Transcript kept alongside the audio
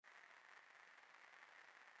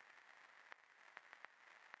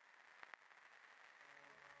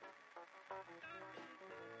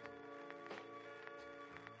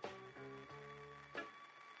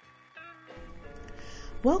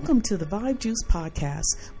Welcome to the Vibe Juice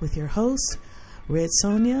Podcast with your hosts, Red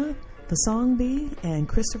Sonja, the Song Bee, and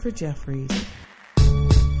Christopher Jeffries.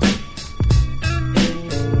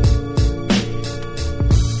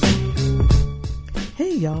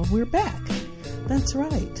 Hey y'all, we're back. That's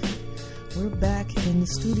right. We're back in the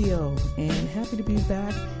studio and happy to be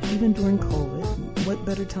back even during COVID. What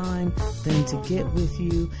better time than to get with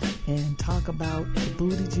you and talk about the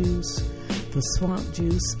booty juice, the swamp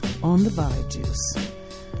juice on the Vibe Juice.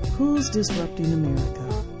 Who's disrupting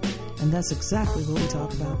America? And that's exactly what we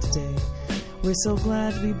talk about today. We're so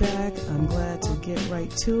glad to be back. I'm glad to get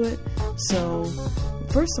right to it. So,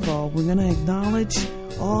 first of all, we're going to acknowledge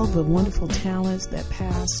all the wonderful talents that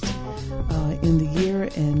passed in the year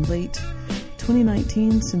and late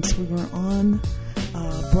 2019 since we were on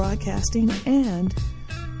broadcasting. And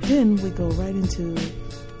then we go right into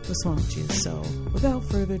the swamp juice. So, without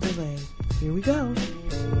further delay, here we go.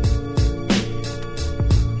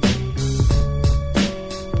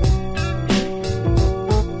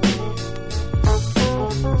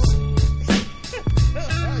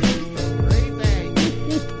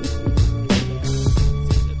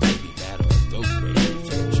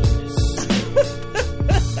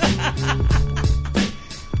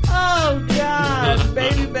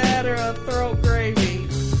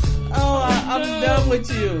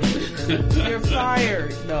 With you. You're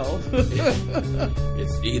fired. No.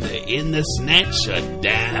 It's either in the snatch or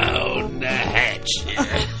down the hatch.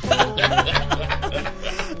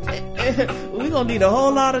 We're going to need a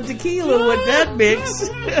whole lot of tequila with that mix.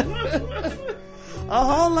 A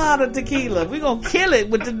whole lot of tequila. We're going to kill it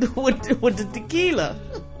with the tequila.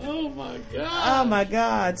 Oh my God. Oh my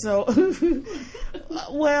God. So,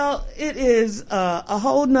 well, it is a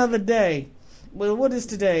whole nother day. Well, what is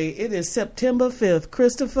today? It is September 5th.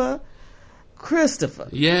 Christopher.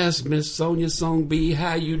 Yes, Miss Sonja Song B.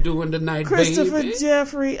 How you doing tonight, Christopher baby?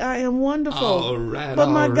 Jeffrey, I am wonderful. All right, but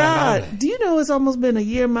my all God, right. Do you know it's almost been a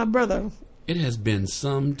year, my brother? It has been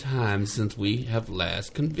some time since we have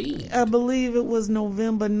last convened. I believe it was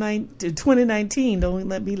November 2019. Don't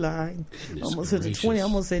let me lie. Almost said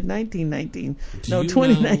 1919. No,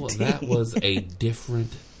 2019. That was a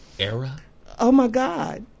different era. Oh my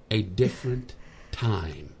God. A different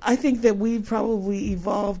time. I think that we've probably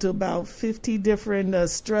evolved to about 50 different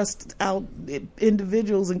stressed out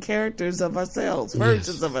individuals and characters of ourselves,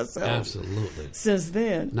 versions of ourselves. Absolutely. Since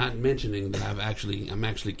then. Not mentioning that I'm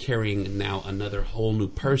actually carrying now another whole new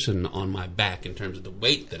person on my back in terms of the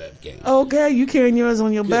weight that I've gained. Okay, you carrying yours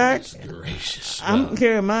on your back? Gracious. I'm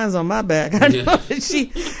carrying mine on my back. I know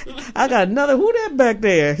I got another. Who that back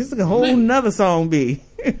there? It's like a whole nother song bee.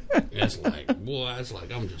 It's like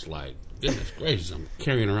I'm just like, goodness gracious, I'm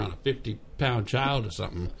carrying around a 50-pound child or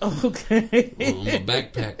something. Okay. On my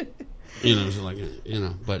backpack.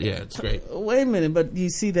 But yeah, it's great. Wait a minute, but you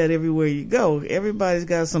see that everywhere you go. Everybody's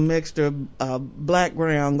got some extra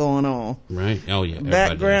background going on. Right? Oh, yeah.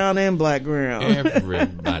 Background and blackground.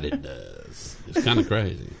 Everybody does. It's kind of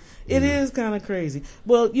crazy. It is kind of crazy.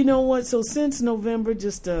 Well, you know what? So since November,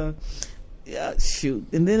 shoot.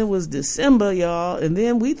 And then it was December, y'all. And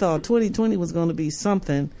then we thought 2020 was going to be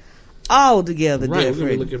something altogether different.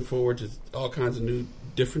 We're looking forward to all kinds of new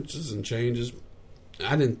differences and changes.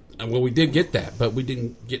 We did get that, but we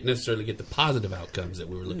didn't necessarily get the positive outcomes that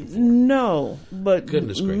we were looking for. No, but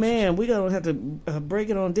goodness gracious, man, we're going to have to break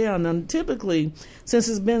it on down. Now, typically, since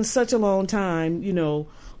it's been such a long time,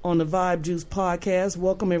 on the Vibe Juice podcast,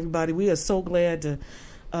 welcome everybody. We are so glad to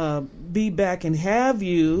be back and have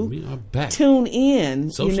you. We are back. Tune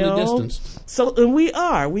in. Socially distanced. So, and we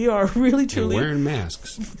are really, truly. And wearing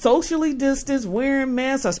masks. Socially distanced, wearing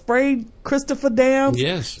masks. I sprayed Christopher down.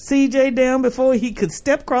 Yes. CJ down before he could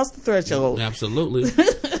step across the threshold. Absolutely.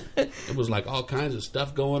 It was like all kinds of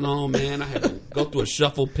stuff going on, man. I had to go through a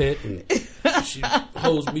shuffle pit and she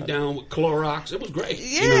hosed me down with Clorox. It was great.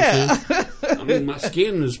 Yeah. You know what I'm saying? I mean, my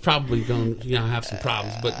skin is probably going to have some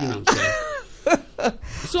problems, but you know what I'm saying.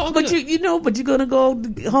 But you're gonna go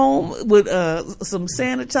home with some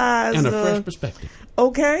sanitized and a fresh perspective.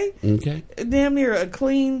 Okay. Damn near a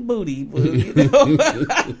clean booty. We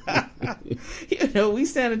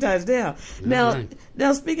sanitize down.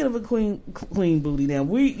 Now speaking of a clean booty, now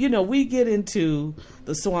we get into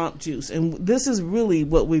the swamp juice, and this is really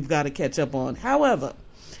what we've got to catch up on. However,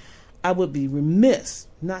 I would be remiss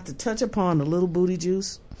not to touch upon the little booty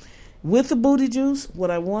juice. With the booty juice, what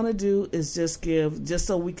I want to do is just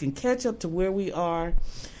so we can catch up to where we are.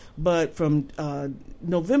 But from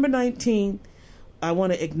November 19th, I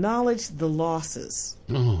want to acknowledge the losses.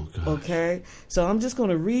 Oh, gosh. Okay? So I'm just going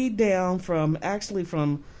to read down from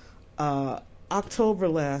October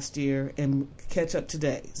last year and catch up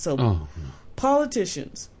today. So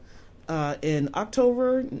Politicians. In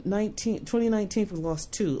October 2019, we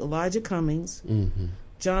lost 2. Elijah Cummings,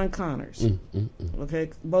 John Connors.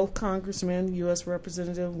 Okay, both congressmen, U.S.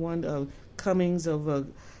 representative, one Cummings of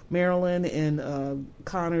Maryland and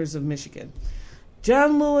Connors of Michigan.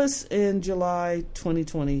 John Lewis in July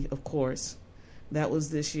 2020, of course. That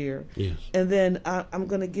was this year. Yes. And then I'm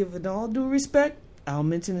going to give it all due respect. I'll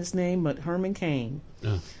mention his name, but Herman Cain.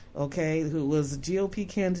 Okay, who was a GOP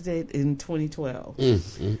candidate in 2012.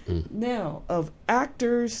 Now, of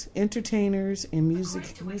actors, entertainers, and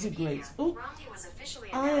music greats. Ooh,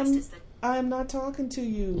 I am not talking to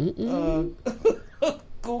you,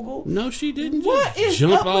 Google. No, she didn't What just is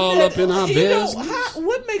jump all up in our business.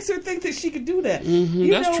 What makes her think that she could do that?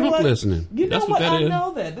 That's Trump listening. You know That's what? that I is.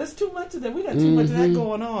 know that. That's too much of that. We got too much of that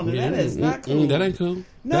going on, and that is not cool. That ain't cool.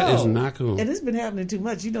 No. That is not cool. And it's been happening too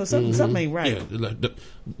much. You know, something ain't right. Yeah,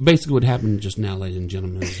 basically what happened just now, ladies and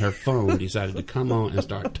gentlemen, is her phone decided to come on and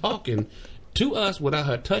start talking to us without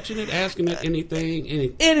her touching it, asking it anything.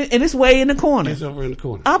 And it's way in the corner. It's over in the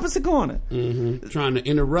corner. Opposite corner. Trying to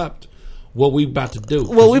interrupt what we about to do.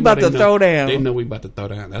 Well, we about to throw down. They know we about to throw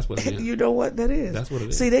down. That's what it is. You know what that is. That's what it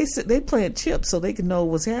is. See, they plant chips so they can know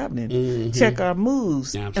what's happening. Check our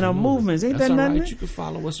moves and our Absolutely. movements. Ain't That's that all nothing? right. You can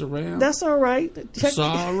follow us around. That's all right. It's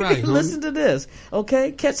all right, Listen to this,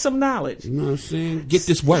 okay? Catch some knowledge. You know what I'm saying? Get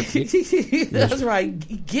this work. That's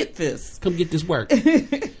right. Get this. Come get this work.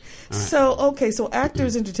 So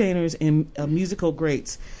actors, entertainers, and musical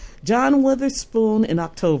greats. John Witherspoon in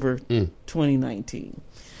October 2019.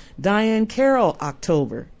 Diane Carroll,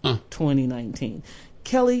 October 2019.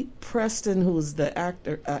 Kelly Preston, who was the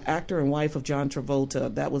actor and wife of John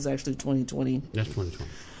Travolta, that was actually 2020. That's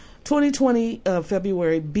 2020. 2020,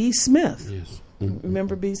 February, B. Smith. Yes.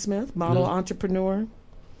 Remember B. Smith? Model, entrepreneur.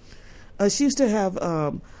 She used to have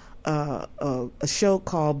a show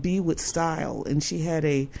called Be With Style, and she had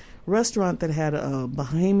a restaurant that had a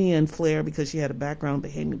Bahamian flair because she had a background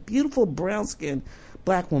in Bahamian. Beautiful brown-skinned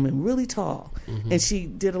black woman, really tall. And she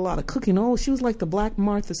did a lot of cooking. Oh, she was like the Black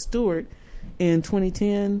Martha Stewart in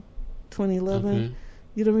 2010, 2011.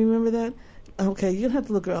 You don't remember that? Okay, you're going to have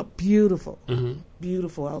to look her up. Beautiful.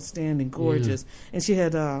 Beautiful, outstanding, gorgeous. And she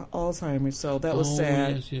had Alzheimer's, so that was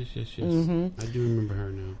sad. Yes. I do remember her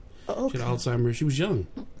now. Okay. She had Alzheimer's. She was young.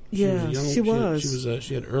 She was.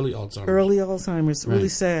 She had early Alzheimer's. Early Alzheimer's. Really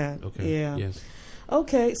sad. Okay. Yeah. Yes.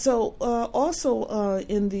 Okay, so also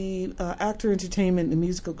in the actor, entertainment, and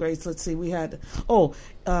musical greats, let's see, we had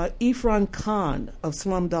Irfan Khan of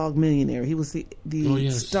Slumdog Millionaire. He was the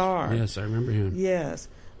star. Yes, I remember him. Yes.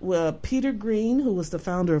 Well, Peter Green, who was the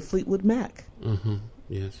founder of Fleetwood Mac.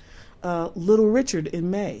 Yes. Little Richard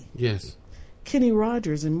in May. Yes. Kenny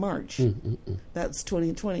Rogers in March. That's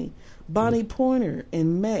 2020. Bonnie Pointer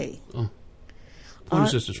in May. Pointer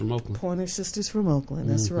Sisters from Oakland. Pointer Sisters from Oakland.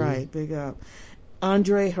 That's right. Big up.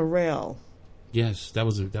 Andre Harrell. Yes, that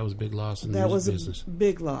was a big loss in the music business. That was a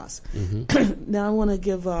big loss. Now I want to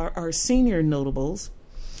give our senior notables.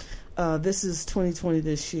 This is 2020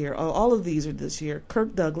 this year. All of these are this year.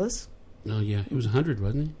 Kirk Douglas. Oh, yeah. He was 100,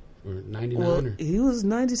 wasn't he? Or 99? Well, he was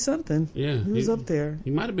 90-something. Yeah. He was up there.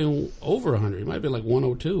 He might have been over 100. He might have been like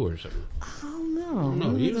 102 or something. I don't know.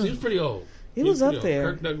 No, he was pretty old. He was up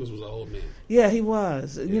there. Kirk Douglas was an old man. Yeah, he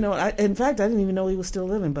was. Yeah. You know, in fact, I didn't even know he was still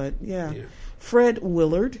living, but yeah. Fred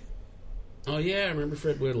Willard. Oh, yeah, I remember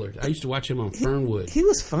Fred Willard. I used to watch him on Fernwood. He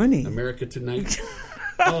was funny. America Tonight.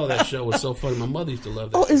 Oh, that show was so funny. My mother used to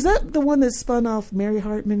love that show. Is that the one that spun off Mary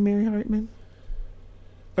Hartman?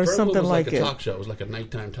 Or Fernwood something was like it. A talk show. It was like a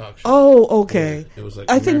nighttime talk show. Oh, okay. Yeah, it was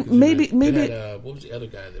like I think maybe it had, what was the other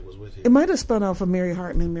guy that was with him? It might have spun off of Mary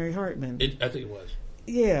Hartman. I think it was.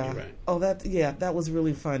 Yeah. You're right. Oh, that was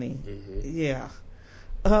really funny. Yeah.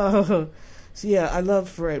 So yeah, I love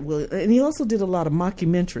Fred Willard, and he also did a lot of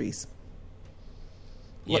mockumentaries.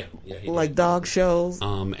 Yeah, like dog shows.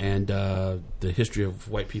 And the history of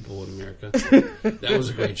white people in America. That was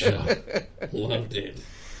a great show. Loved it.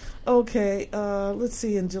 Okay, let's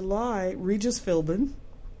see. In July, Regis Philbin.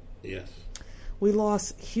 Yes. We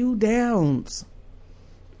lost Hugh Downs.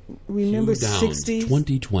 Remember 60s?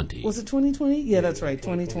 2020. Was it 2020? Yeah, that's right,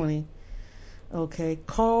 2020. Okay,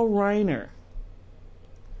 Carl Reiner.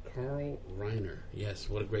 Yes,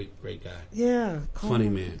 what a great guy. Yeah. Funny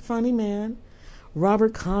man.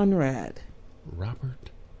 Robert Conrad.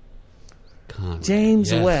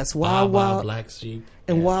 James yes. West. Wild Black Sheep.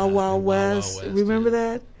 And Wild Wild West. Remember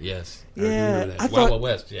that? Yes. Yeah. I remember that. Wild Wild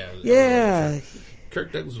West, yeah. Yeah.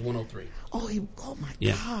 Kirk Douglas was 103. Oh my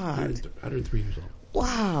God. 103 years old.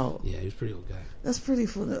 Wow. Yeah, he was a pretty old guy. That's pretty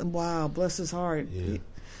fun. Wow, bless his heart. Yeah.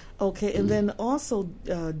 Okay, and then also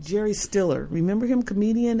Jerry Stiller. Remember him,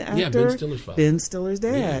 comedian, actor? Yeah, Ben Stiller's father. Ben Stiller's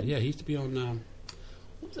dad. Yeah, he used to be on,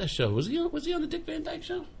 what was that show? Was he on the Dick Van Dyke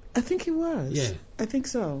Show? I think he was. Yeah. I think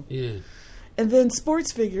so. Yeah. And then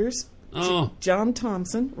sports figures. Oh. John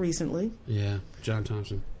Thompson, recently. Yeah, John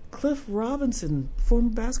Thompson. Cliff Robinson, former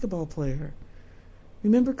basketball player.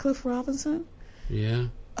 Remember Cliff Robinson? Yeah.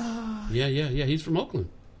 Yeah. He's from Oakland.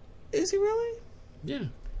 Is he really? Yeah.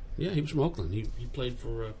 Yeah, he was from Oakland. He played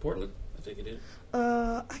for Portland, I think he did.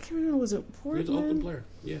 I can't remember. Was it Portland? He was an Oakland player.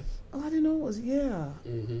 Yeah. Oh, I didn't know it was. Yeah.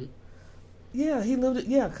 Mm-hmm. Yeah, he lived.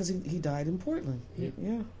 Yeah, because he died in Portland.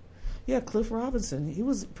 Yeah. Yeah, Cliff Robinson. He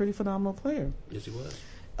was a pretty phenomenal player. Yes, he was.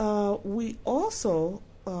 We also.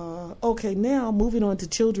 Okay, now moving on to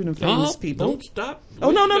children of famous people. Don't stop.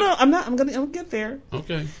 Oh, no. I'm not. I'm gonna get there.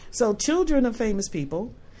 Okay. So, children of famous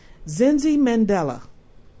people. Zinzi Mandela.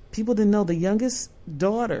 People didn't know the youngest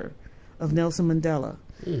daughter of Nelson Mandela.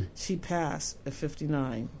 She passed at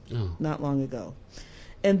 59 not long ago.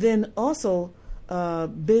 And then also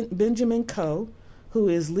Benjamin Coe, who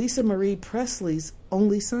is Lisa Marie Presley's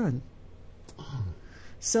only son.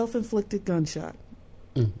 Self-inflicted gunshot.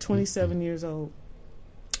 27 years old.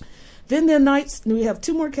 Then we have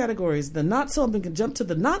two more categories. The not so, we can jump to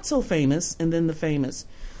the not so famous and then the famous.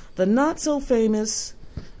 The not so famous,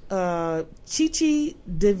 Chi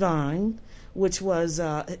Divine, which was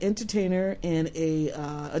an entertainer and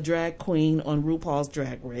a drag queen on RuPaul's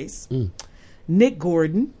Drag Race. Nick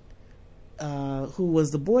Gordon, who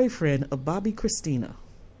was the boyfriend of Bobby Christina.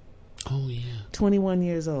 Oh, yeah. 21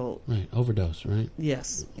 years old. Right, overdose, right?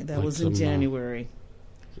 Yes, that was in January.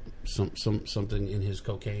 Something in his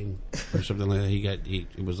cocaine or something like that.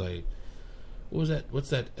 It was like, what was that? What's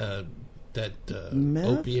that? Meth?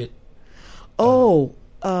 Opiate.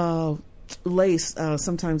 Lace.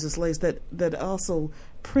 Sometimes it's lace. That also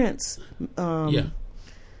Prince. Had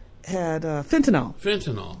fentanyl.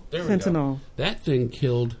 Fentanyl. There we go. That thing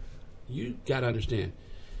killed. You got to understand.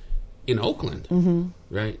 In Oakland,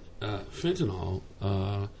 right? Fentanyl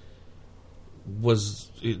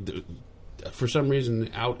was. For some reason,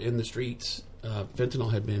 out in the streets,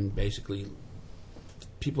 fentanyl had been basically,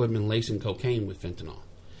 people had been lacing cocaine with fentanyl.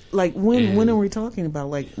 Like when are we talking about?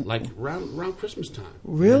 Like around Christmas time.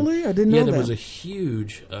 Really? I didn't know that. Yeah, there was a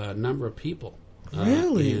huge number of people.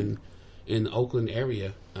 Really? In the Oakland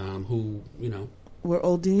area who, were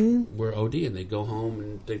ODing? They go home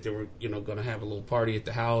and think they were, going to have a little party at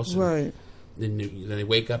the house. Right. Then they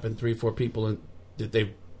wake up and 3-4 people that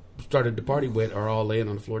they've started the party with are all laying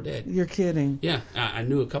on the floor dead. You're kidding. Yeah, I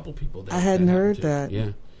knew a couple people that I hadn't heard that.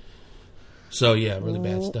 Yeah. So yeah, really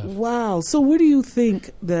bad stuff. Wow. So where do you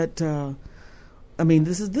think that?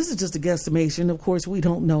 This is just a guesstimation. Of course, we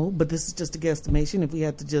don't know, but this is just a guesstimation. If we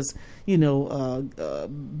had to just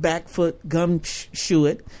back foot gumshoe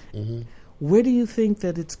it, where do you think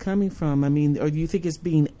that it's coming from? Or do you think it's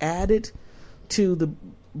being added to the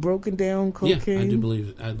broken down cocaine? Yeah, I do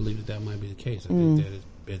believe. I believe that might be the case. I think that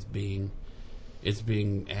it's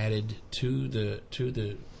being added to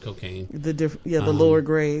the cocaine. The lower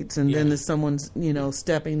grades, and then someone's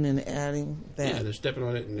stepping and adding that. Yeah, they're stepping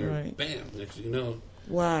on it, and they're bam. Next thing you know,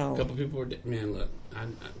 wow. A couple people were man. Look,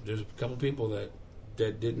 there's a couple people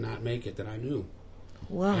that did not make it that I knew.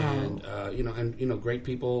 Wow. And great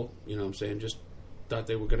people. What I'm saying, just thought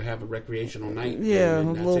they were going to have a recreational night. Yeah, a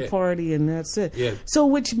little party, and that's it. Yeah. So,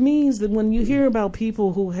 which means that when you hear about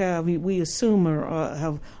people who we assume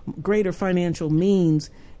have greater financial means,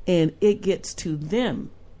 and it gets to them,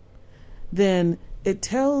 then it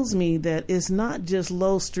tells me that it's not just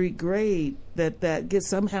low street grade that gets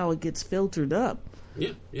somehow it gets filtered up.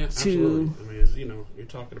 Yeah, absolutely. You're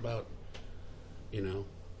talking about,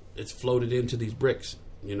 it's floated into these bricks.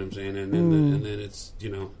 You know what I'm saying, and then it's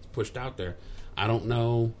pushed out there. I don't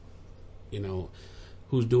know,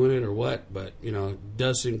 who's doing it or what, but it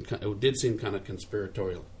did seem kind of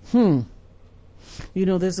conspiratorial.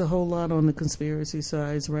 There's a whole lot on the conspiracy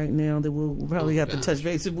sides right now that we'll probably have to touch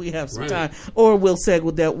base if we have some time, or we'll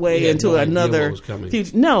segue that way into another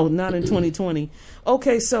future. No, not in 2020.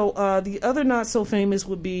 Okay, so the other not so famous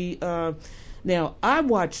would be. Now, I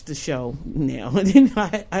watched the show now.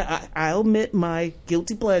 I admit my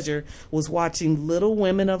guilty pleasure was watching Little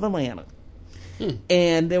Women of Atlanta.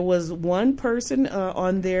 And there was one person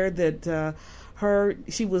on there that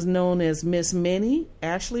she was known as Miss Minnie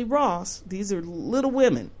Ashley Ross. These are little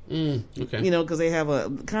women. Okay. Because they have a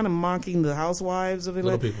kind of mocking the housewives of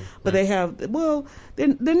Atlanta. Little people. But they have, they're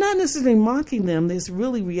not necessarily mocking them. There's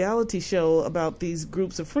really reality show about these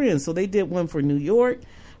groups of friends. So they did one for New York,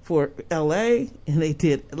 for L.A., and they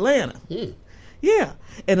did Atlanta. Yeah.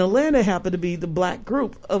 And Atlanta happened to be the black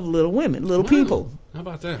group of Little Women, Little People. How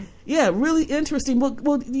about that? Yeah, really interesting.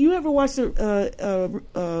 Well, you ever watch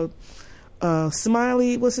the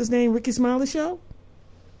Smiley, what's his name, Ricky Smiley show?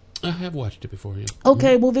 I have watched it before, yeah.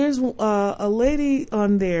 Okay, well, there's a lady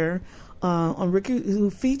on there on Ricky who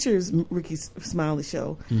features Ricky Smiley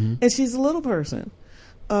show, and she's a little person.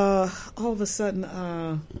 All of a sudden,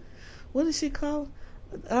 what does she call?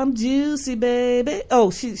 I'm Juicy, baby.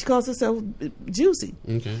 Oh, she calls herself Juicy.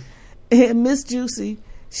 Okay. And Miss Juicy,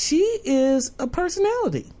 she is a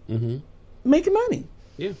personality, making money.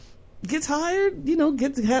 Yeah. Gets hired,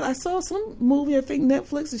 I saw some movie, I think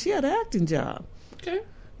Netflix, and she had an acting job. Okay.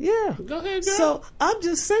 Yeah. Go ahead, girl. So I'm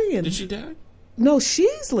just saying. Did she die? No,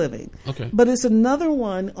 she's living. Okay. But it's another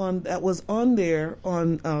one that was on there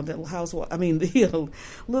on the Housewife. I mean, the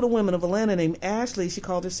Little Women of Atlanta named Ashley. She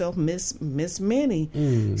called herself Miss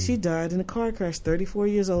Minnie. She died in a car crash, 34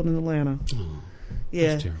 years old in Atlanta. Oh, yeah,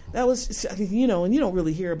 that's terrible. That was, and you don't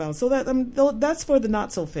really hear about it. So that's for the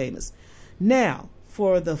not so famous. Now,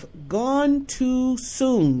 for the gone too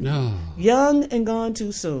soon, young and gone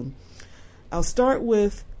too soon. I'll start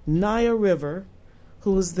with Naya River,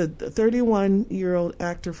 who was the 31-year-old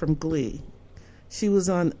actor from Glee. She was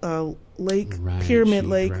on Pyramid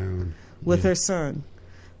Lake drowned. With her son.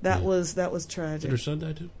 That was tragic. Did her son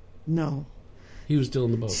die too? No. He was still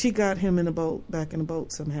in the boat. She got him back in the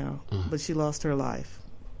boat somehow, but she lost her life.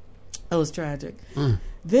 That was tragic.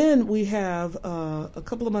 Then we have, a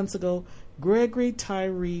couple of months ago, Gregory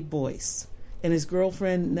Tyree Boyce and his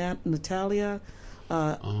girlfriend Natalia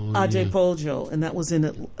Ajay Poljo, and that was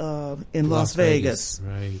in Las Vegas.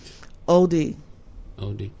 Right. OD.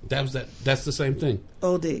 That's the same thing.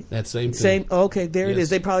 OD. That same thing. Okay, there it is.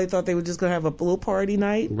 They probably thought they were just going to have a little party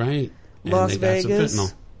night. Right. Las and Vegas. Got some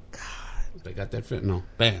fentanyl. God. They got that fentanyl.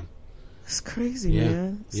 Bam. It's crazy,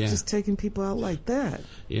 man. It's just taking people out like that.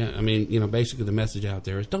 Yeah, I mean, basically the message out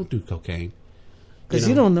there is don't do cocaine. Because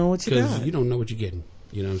you don't know what you got. Because you don't know what you're getting.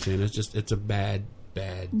 You know what I'm saying? It's a bad.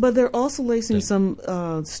 But they're also lacing some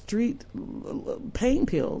street pain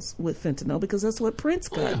pills with fentanyl because that's what Prince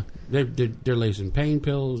got. Yeah. They're lacing pain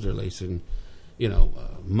pills. They're lacing,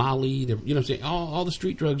 Molly. You know what I'm saying? All the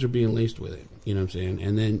street drugs are being laced with it. You know what I'm saying?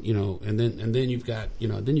 And then and then you've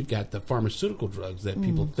got the pharmaceutical drugs that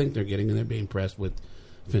people think they're getting, and they're being pressed with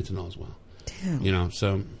fentanyl as well. Damn.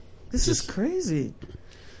 So this is crazy.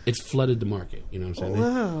 It's flooded the market. You know what I'm saying?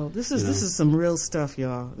 Wow, this is some real stuff,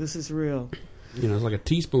 y'all. This is real. It's like a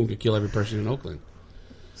teaspoon could kill every person in Oakland.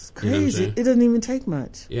 It's crazy. It doesn't even take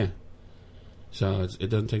much. Yeah. So it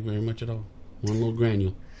doesn't take very much at all. One little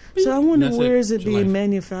granule. So I wonder where is it being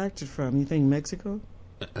manufactured from? You think Mexico?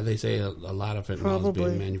 They say a lot of fentanyl is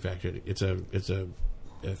being manufactured. It's a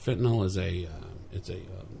fentanyl is a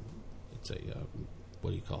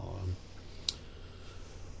what do you call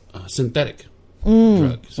synthetic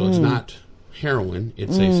drug. So it's not heroin,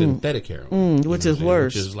 it's a synthetic heroin, which is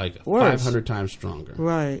worse, which is like 500 times stronger,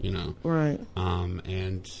 right? Right.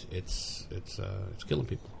 And it's killing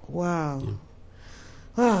people. Wow.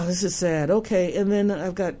 Wow, this is sad. Okay, and then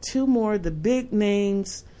I've got two more, the big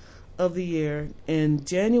names of the year. In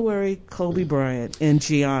January, Kobe Bryant and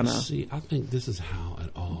Gianna. See, I think this is how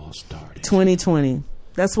it all started. 2020.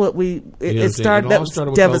 That's what it started. That was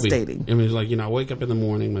devastating. Kobe. I mean, it's like, I wake up in the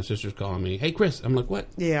morning, my sister's calling me, "Hey, Chris." I'm like, "What?"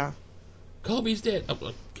 Yeah. Kobe's dead. I'm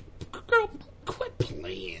like, "Girl, quit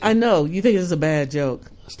playing." I know. You think it's a bad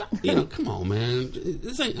joke. Stop. Come on, man.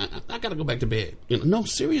 This ain't. I got to go back to bed. No,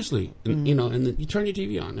 seriously. And, and then you turn your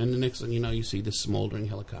TV on, and the next thing you know, you see this smoldering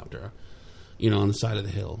helicopter, on the side of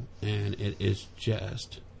the hill, and it is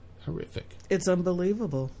just horrific. It's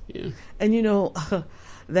unbelievable. Yeah. And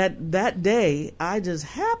that day, I just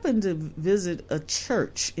happened to visit a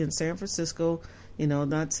church in San Francisco.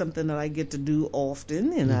 Not something that I get to do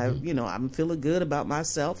often, and I'm feeling good about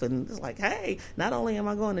myself, and it's like, hey, not only am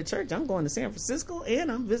I going to church, I'm going to San Francisco,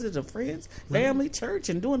 and I'm visiting a friend's family church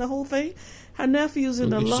and doing the whole thing. Her nephew's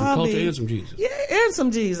in the lobby. Some culture and some Jesus. Yeah, and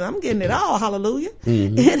some Jesus. I'm getting it all, hallelujah.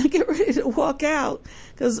 And I get ready to walk out,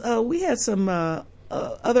 because we had some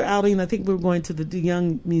other outing. I think we were going to the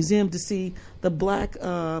Young Museum to see the Black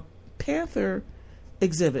Panther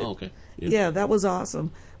exhibit. Oh, okay. Yeah, that was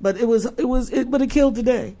awesome. But it killed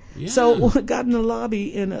today. Yeah. So got in the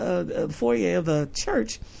lobby in the foyer of the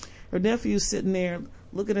church. Her nephew's sitting there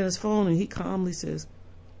looking at his phone, and he calmly says,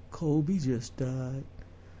 "Kobe just died."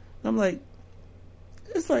 I'm like,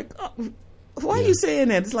 it's like, why are you saying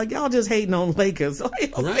that? It's like y'all just hating on Lakers. Why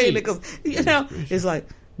y'all saying it? Because it's like,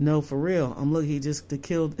 no, for real. I'm looking, he just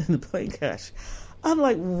killed in the plane crash. I'm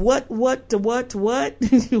like, what? Wait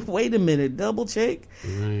a minute, double check.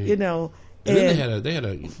 Right. And then they had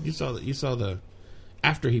a. You saw the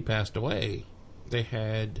after he passed away, they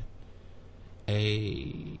had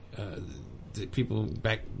the people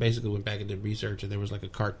basically went back and did research, and there was like a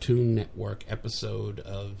Cartoon Network episode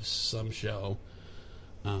of some show.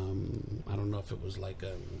 I don't know if it was like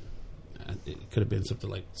it could have been something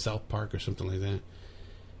like South Park or something like that.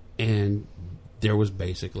 And there was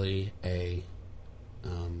basically it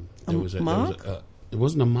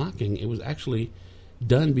wasn't a mocking. It was actually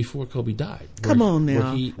done before Kobe died. Come on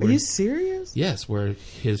now. Are you serious? Yes, where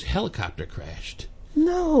his helicopter crashed.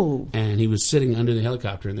 No. And he was sitting under the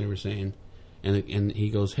helicopter, and they were saying, and he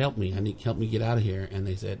goes, help me get out of here. And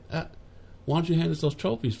they said, why don't you hand us those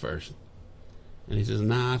trophies first? And he says,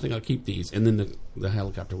 nah, I think I'll keep these. And then the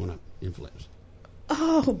helicopter went up in flames.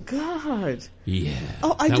 Oh, God. Yeah.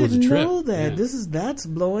 Oh, I didn't know that. Yeah. That's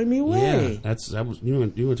blowing me away. Yeah, that was you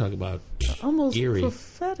want to talk about almost eerie.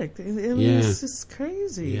 Prophetic. I mean, it's just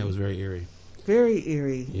crazy. Yeah, it was very eerie. Very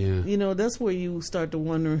eerie. Yeah. That's where you start to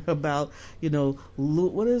wonder about,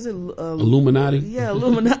 what is it? Illuminati? Yeah,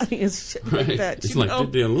 Illuminati and shit right. like that. It's like,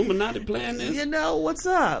 did the Illuminati plan this? What's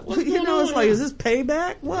up? What's it's like, is this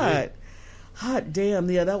payback? What? Right. Hot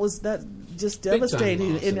damn. Yeah, that just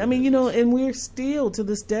devastating. And I mean, and we're still to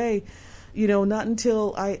this day, not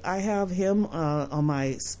until I have him on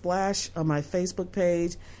my splash on my Facebook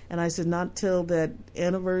page, and I said not till that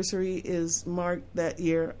anniversary is marked that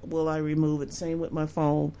year will I remove it. Same with my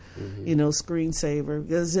phone, screensaver,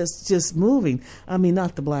 because it's just moving. I mean,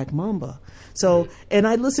 not the Black Mamba. So, and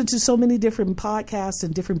I listen to so many different podcasts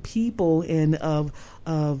and different people and of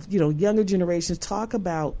younger generations talk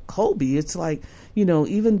about Kobe. It's like,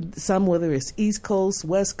 even some, whether it's East Coast,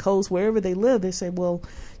 West Coast, wherever they live, they say, well,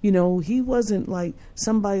 he wasn't like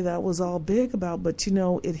somebody that was all big about, but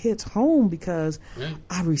it hits home because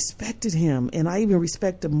I respected him, and I even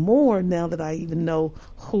respect him more now that I even know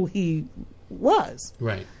who he was.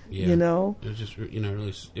 Right. Yeah. It was just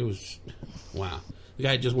really, it was wow. The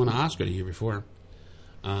guy just won an Oscar the year before.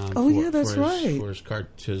 That's right. For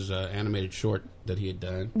his animated short that he had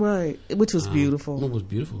done. Right, which was beautiful. It was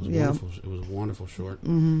beautiful. It was wonderful. It was a wonderful short.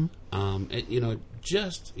 Mm-hmm.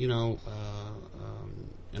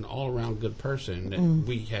 An all-around good person that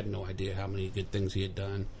we had no idea how many good things he had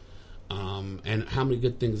done, and how many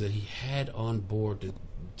good things that he had on board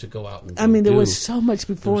to go out and do. There was so much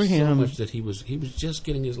before him. So much that he was just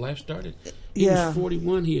getting his life started. He was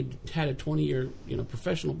 41. He had a 20-year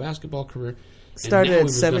professional basketball career. Started and now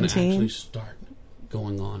at 17. He was going to actually start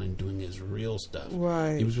going on and doing his real stuff.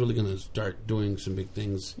 Right. He was really going to start doing some big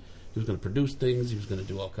things. He was going to produce things. He was going to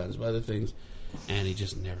do all kinds of other things. And he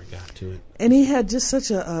just never got to it. And he had just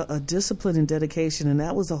such a discipline and dedication, and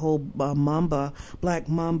that was the whole Black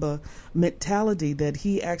Mamba mentality, that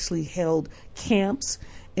he actually held camps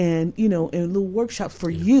and and little workshops for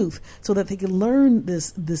youth so that they can learn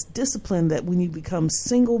this discipline, that when you become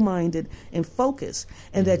single-minded and focused,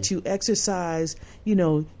 and that you exercise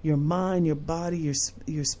your mind, your body,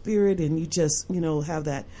 your spirit, and you just have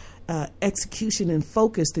that execution and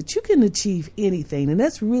focus, that you can achieve anything. And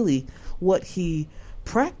that's really what he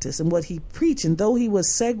practiced and what he preached. And though he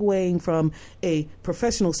was segueing from a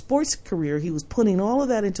professional sports career, he was putting all of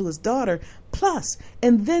that into his daughter, plus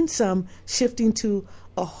and then some, shifting to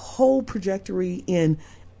a whole trajectory in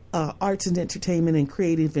arts and entertainment and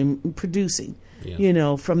creative and producing,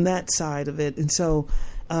 from that side of it. And so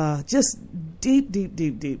just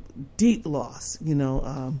deep loss,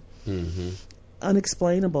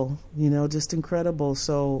 unexplainable, just incredible.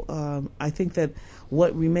 So I think that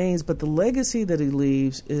what remains, but the legacy that he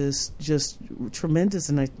leaves is just tremendous,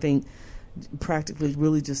 and I think practically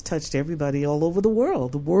really just touched everybody all over the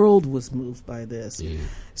world. The world was moved by this. Yeah.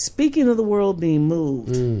 Speaking of the world being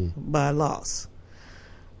moved by loss,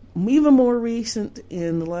 even more recent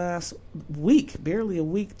in the last week, barely a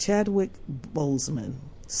week, Chadwick Boseman,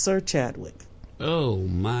 Sir Chadwick. Oh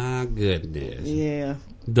my goodness. Yeah.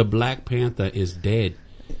 The Black Panther is dead.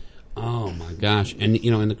 Oh my gosh. And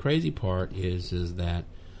and the crazy part is that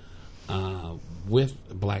with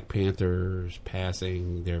Black Panther's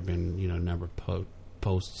passing, there have been a number of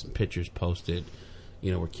posts and pictures posted,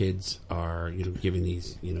 where kids are giving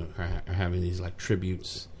these are having these like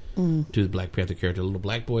tributes to the Black Panther character. Little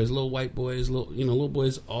black boys, little white boys, little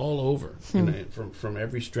boys all over, from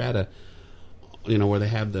every strata. Where they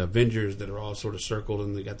have the Avengers that are all sort of circled,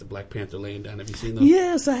 and they got the Black Panther laying down. Have you seen those?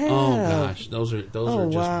 Yes, I have. Oh gosh, those are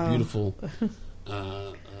just beautiful.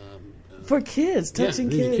 For kids, touching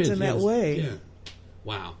kids in that way. Yeah.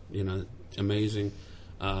 Wow, amazing.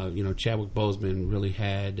 Chadwick Boseman really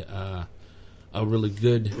had a really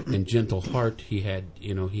good and gentle heart. He had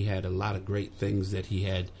a lot of great things that he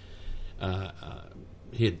had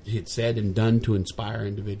said and done to inspire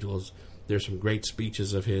individuals There's some great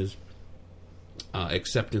speeches of his,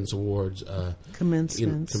 acceptance awards,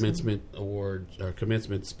 commencement awards or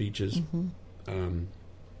commencement speeches.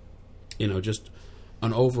 Just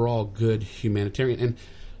an overall good humanitarian. And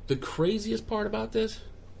the craziest part about this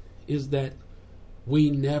is that we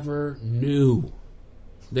never knew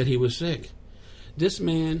that he was sick. This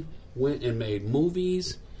man went and made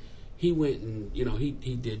movies. He went and,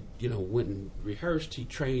 he did, went and rehearsed. He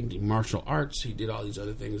trained in martial arts. He did all these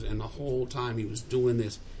other things. And the whole time he was doing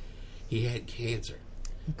this, he had cancer.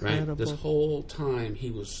 Incredible. Right? This whole time he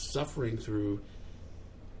was suffering through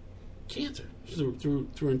cancer, through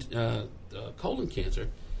colon cancer.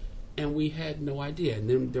 And we had no idea. And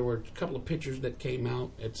then there were a couple of pictures that came out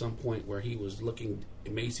at some point where he was looking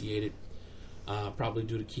emaciated, probably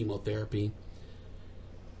due to chemotherapy.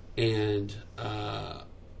 And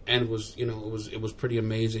it was, it was pretty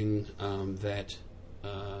amazing that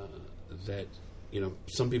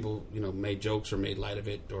some people, made jokes or made light of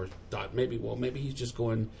it or thought maybe he's just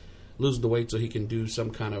losing the weight so he can do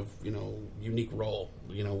some kind of, unique role,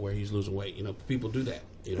 where he's losing weight. People do that,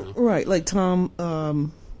 Right, like Tom,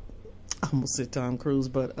 I almost said Tom Cruise,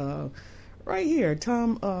 but right here,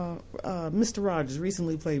 Mr. Rogers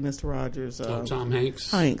recently played Mr. Rogers. Tom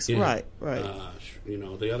Hanks. Yeah. Right.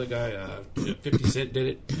 The other guy, 50 Cent did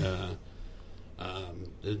it.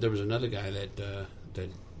 There was another guy that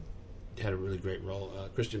had a really great role.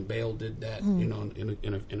 Christian Bale did that,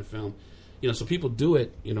 in a film. So people do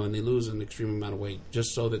it, and they lose an extreme amount of weight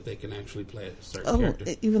just so that they can actually play a certain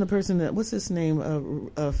character. Even a person that, what's his name?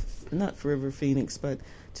 Not River Phoenix, but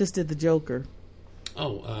just did the Joker.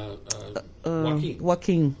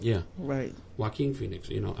 Joaquin. Yeah. Right. Joaquin Phoenix,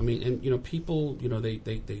 people,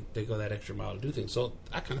 they go that extra mile to do things. So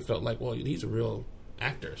I kind of felt like, well, he's a real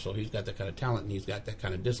actor, so he's got that kind of talent and he's got that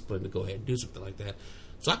kind of discipline to go ahead and do something like that.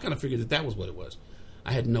 So I kind of figured that was what it was.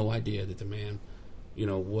 I had no idea that the man,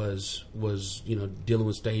 was dealing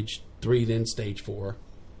with stage 3, then stage 4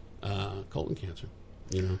 colon cancer,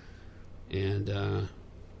 and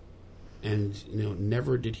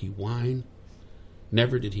never did he whine,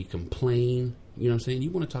 never did he complain. You know what I'm saying?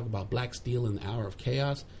 You want to talk about Black Steel in the hour of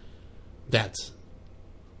chaos? That's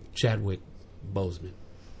Chadwick Boseman.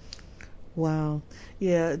 Wow.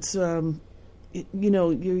 Yeah, it's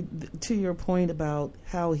you to your point about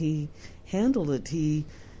how he handled it. He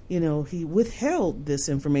withheld this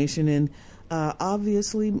information, and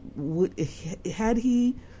obviously, had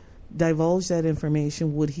he divulged that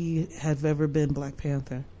information, would he have ever been Black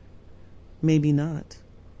Panther? Maybe not.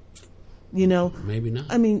 Maybe not.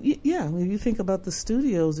 I mean, yeah. When you think about the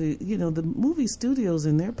studios, the movie studios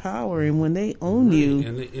and their power, and when they own you,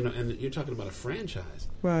 and you're talking about a franchise,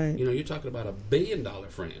 right? You're talking about $1 billion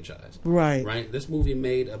franchise, right? Right. This movie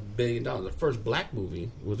made $1 billion. The first black movie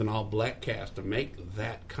with an all-black cast to make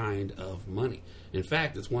that kind of money. In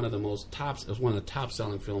fact, it's one of the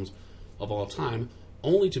top-selling films of all time,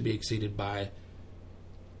 only to be exceeded by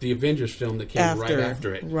the Avengers film that came right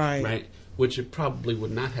after it, right? Which it probably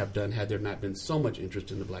would not have done had there not been so much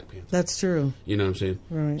interest in the Black Panther. That's true. You know what I'm saying?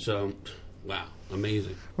 Right. So, wow,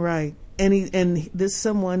 amazing. Right. And this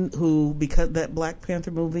someone who, because that Black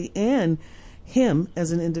Panther movie and him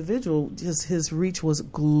as an individual, just his reach was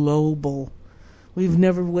global. We've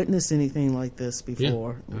never witnessed anything like this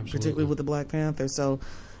before, particularly with the Black Panther. So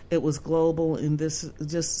it was global, and this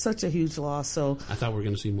is just such a huge loss. So I thought we were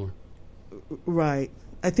going to see more. Right.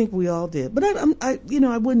 I think we all did, but I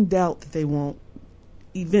wouldn't doubt that they won't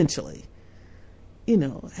eventually,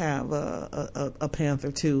 have a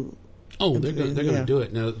Panther 2. Oh, they're going to do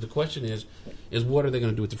it. Now the question is what are they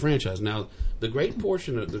going to do with the franchise? Now the great part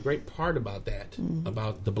about that,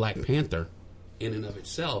 about the Black Panther, in and of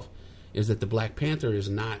itself, is that the Black Panther is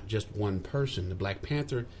not just one person. The Black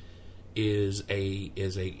Panther is a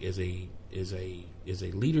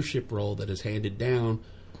leadership role that is handed down.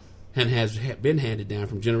 And has been handed down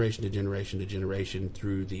from generation to generation to generation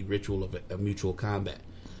through the ritual of mutual combat.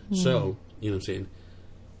 So, you know what I'm saying?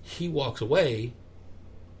 He walks away,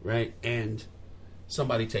 right, and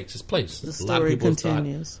somebody takes his place. The story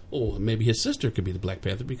continues. Thought, maybe his sister could be the Black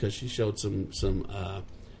Panther because she showed some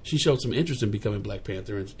interest in becoming Black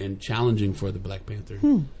Panther and challenging for the Black Panther,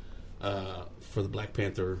 for the Black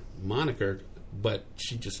Panther moniker, but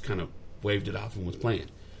she just kind of waved it off and was playing.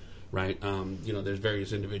 Right, there's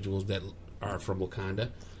various individuals that are from Wakanda.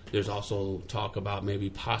 There's also talk about maybe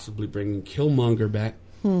possibly bringing Killmonger back.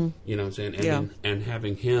 You know what I'm saying? And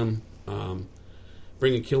having him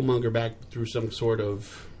bringing Killmonger back through some sort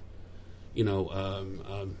of,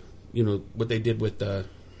 what they did with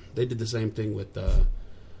they did the same thing with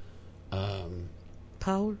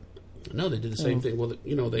Power. No, they did the same thing. Well,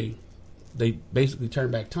 they basically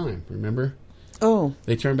turned back time. Remember? Oh,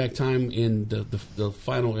 they turned back time in the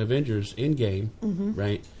final Avengers Endgame,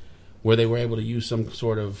 right? Where they were able to use some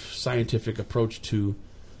sort of scientific approach to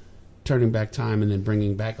turning back time and then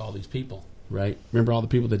bringing back all these people, right? Remember all the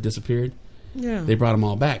people that disappeared? yeah. They brought them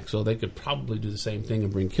all back, so they could probably do the same thing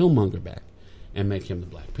and bring Killmonger back and make him the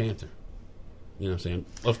Black Panther. You know what I'm saying?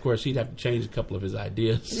 Of course, he'd have to change a couple of his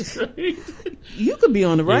ideas. Right? You could be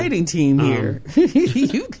on the writing team here.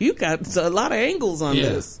 You got a lot of angles on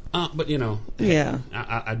this. But you know, yeah,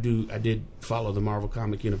 I did follow the Marvel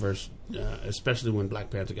comic universe, especially when Black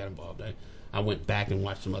Panther got involved. I went back and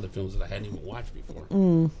watched some other films that I hadn't even watched before.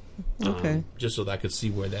 Okay, just so that I could see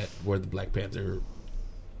where the Black Panther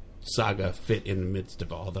saga fit in the midst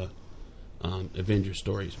of all the Avengers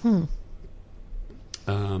stories.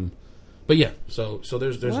 But yeah, so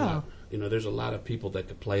there's a lot, there's a lot of people that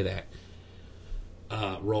could play that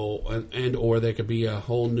role, and or there could be a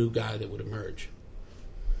whole new guy that would emerge.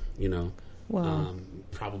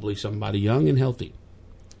 Probably somebody young and healthy.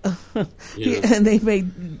 And they may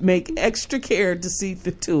make extra care to see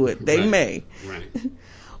to it. They may. Right.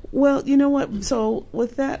 Well, you know what? So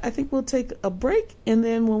with that, I think we'll take a break, and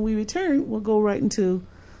then when we return, we'll go right into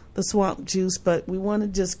the swamp juice. But we want to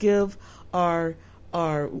just give our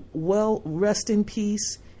rest in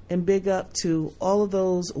peace and big up to all of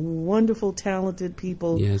those wonderful, talented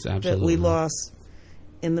people that we lost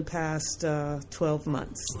in the past 12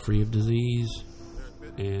 months. Free of disease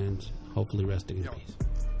and hopefully resting in peace.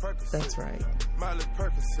 That's right. Miley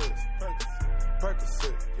Percocet,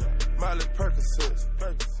 Miley Percocet,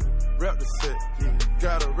 rep the set,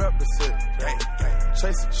 gotta rep the set,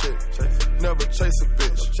 chase a chick, never chase a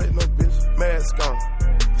bitch, chase no bitch, mask on,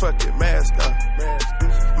 fuck it, mask on,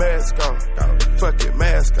 mask on, fuck it,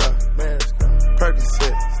 mask on,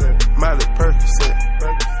 Percocet, Miley Percocet,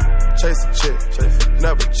 chase a chick,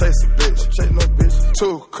 never chase a bitch, chase no bitch,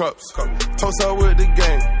 2 cups, toast her with the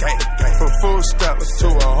gang, from food stamps to a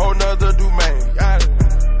whole nother domain,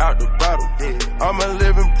 out the bottle, I'm a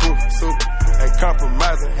living proof, ain't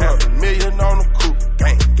compromising, $500,000 on the coupe,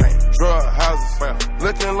 drug houses,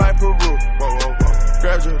 looking like Peru,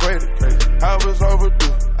 graduated, I was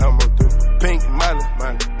overdue, I'm overdue, pink Miley,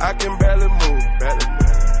 I can barely move,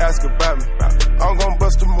 ask about me, I'm gon'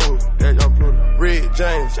 bust a move, Red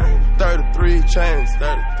James, 33 chains,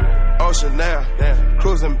 Ocean now,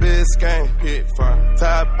 cruising Biscayne,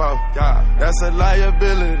 top off, that's a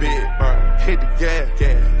liability, hit the gas,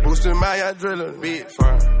 boosting my adrenaline,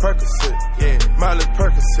 Percocet, Miley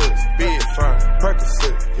Percocet,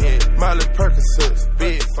 Percocet, Miley Percocet,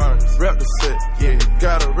 rep the set,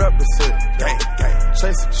 gotta rep the set,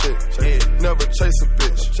 chase a chick, never chase a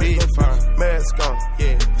bitch, mask on,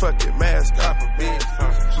 fuck it, mask on,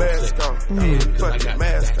 mask on, fuck it,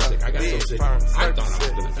 mask on, I got so sick. I thought I was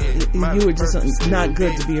gonna you were just not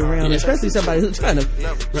good to be around, especially somebody who's trying to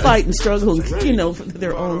fight and struggle, for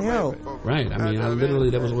their own health. Right. I mean,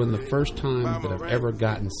 that was one of the first times that I've ever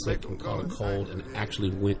gotten sick and caught a cold and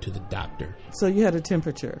actually went to the doctor. So you had a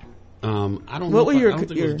temperature. I don't know. What were your? I don't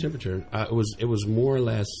think it was a temperature. It was more or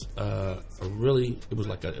less it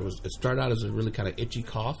started out as a really kind of itchy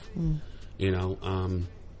cough. And then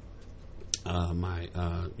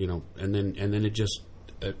it just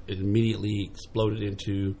it immediately exploded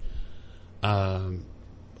into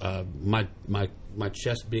my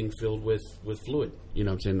chest being filled with fluid. You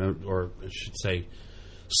know what I'm saying? Or I should say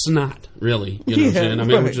snot, really. You know what I'm saying? I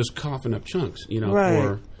mean, I was just coughing up chunks,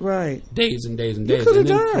 for days and days and days. And then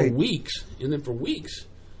died. for weeks,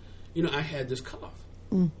 I had this cough.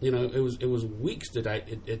 It was weeks that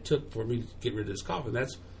it took for me to get rid of this cough. And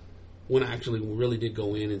that's when I actually really did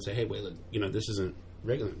go in and say, hey, wait, look, this isn't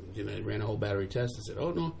regular. I ran a whole battery test and said,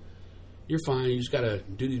 oh, no, you're fine. You just got to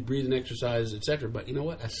do these breathing exercises, etc. But you know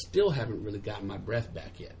what? I still haven't really gotten my breath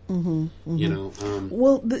back yet.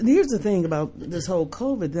 Well, here's the thing about this whole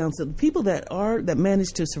COVID. Now, so the people that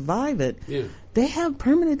manage to survive it, they have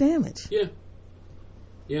permanent damage.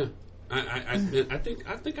 Yeah. I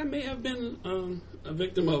think I may have been a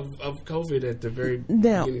victim of COVID at the very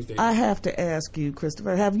beginning stage. I have to ask you,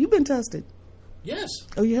 Christopher, have you been tested? Yes.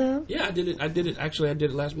 Oh, you have? Yeah, I did it. Actually, I did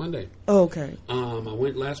it last Monday. Oh, okay. I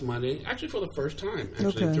went last Monday, actually for the first time.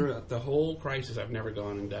 Actually, throughout the whole crisis, I've never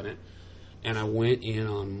gone and done it. And I went in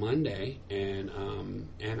on Monday, and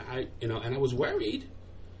I was worried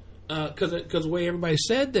because the way everybody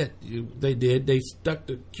said that they stuck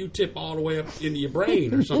the Q-tip all the way up into your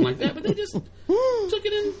brain or something like that, but they just took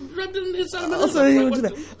it and rubbed it inside my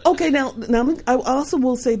nose. Okay, now I also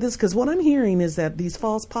will say this, because what I'm hearing is that these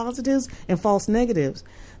false positives and false negatives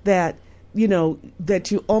that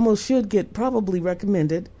you almost should get probably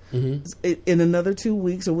recommended in another 2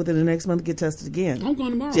 weeks or within the next month get tested again. I'm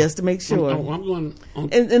going tomorrow just to make sure. I'm going on,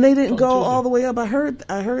 and they didn't go Tuesday. all the way up. I heard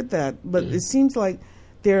that, but it seems like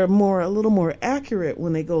they're a little more accurate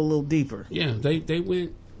when they go a little deeper. Yeah, they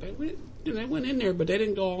went in there, but they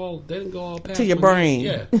didn't go all past to your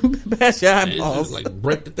brain. Past your eyeballs. Like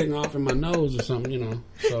break the thing off in my nose or something,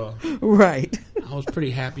 So right. I was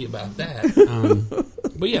pretty happy about that.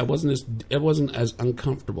 But yeah, it wasn't as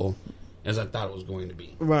uncomfortable as I thought it was going to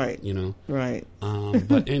be. Right. Right.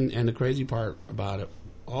 But and the crazy part about it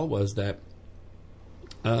all was that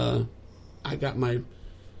I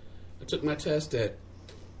took my test at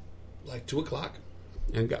like 2:00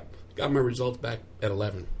 and got my results back at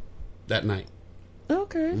 11 that night.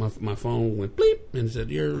 Okay. My phone went bleep and said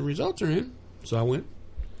your results are in. So I went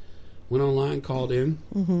online, called in,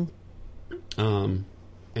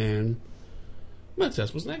 and my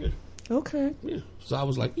test was negative. Okay. Yeah. So I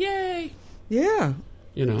was like, yay. Yeah.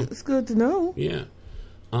 It's good to know. Yeah.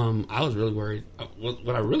 I was really worried.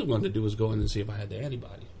 What I really wanted to do was go in and see if I had the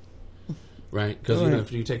antibody. Right? Because,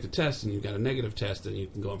 if you take the test and you got a negative test, then you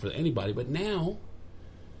can go in for the antibody. But now,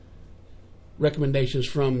 recommendations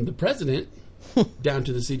from the president down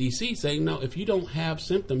to the CDC saying, no, if you don't have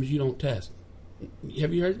symptoms, you don't test.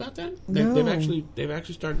 Have you heard about that? No. They've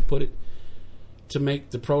actually started to put it to make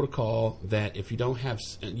the protocol that if you don't have,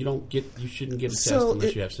 you shouldn't get a test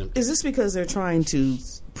unless you have symptoms. Is this because they're trying to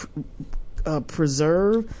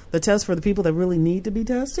preserve the test for the people that really need to be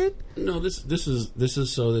tested? No, this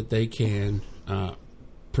is so that they can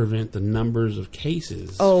prevent the numbers of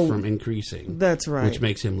cases from increasing. That's right. Which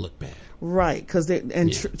makes him look bad. Right, because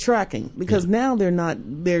tracking. Because now they're not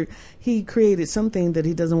there. He created something that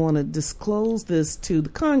he doesn't want to disclose this to the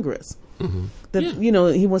Congress. Mm-hmm. That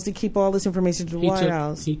he wants to keep all this information to the White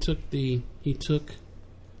House. He took the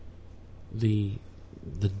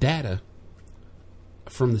data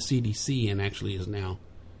from the CDC and actually it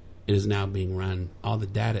is now being run. All the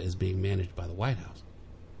data is being managed by the White House.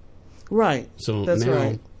 Right. So that's now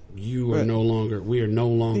right. We are no longer.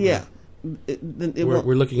 Yeah.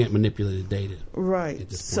 We're looking at manipulated data. Right. At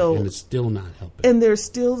this point, and it's still not helping. And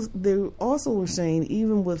they also were saying,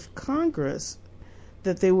 even with Congress,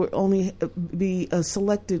 that they would only be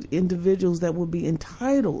selected individuals that would be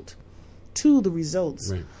entitled to the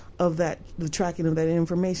results of the tracking of that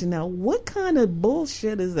information. Now, what kind of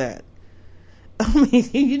bullshit is that? I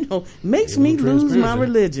mean, makes me lose my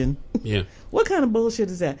religion. Yeah. What kind of bullshit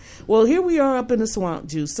is that? Well, here we are up in the swamp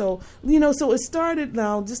juice. So, so it started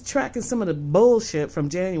now just tracking some of the bullshit from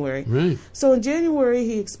January. Right. So in January,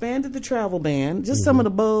 he expanded the travel ban, just some of the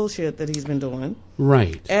bullshit that he's been doing.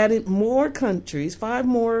 Right. Added more countries, 5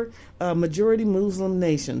 more majority Muslim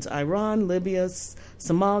nations: Iran, Libya,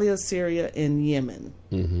 Somalia, Syria, and Yemen.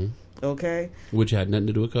 Mm-hmm. Okay. Which had nothing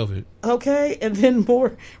to do with COVID. Okay. And then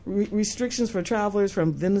more restrictions for travelers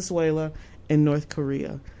from Venezuela and North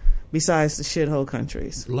Korea, besides the shithole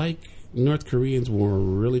countries. Like North Koreans were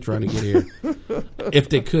really trying to get here. If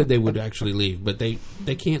they could, they would actually leave. But they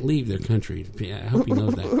can't leave their country. I hope you know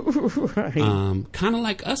that. Right. Kind of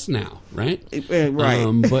like us now, right? Right.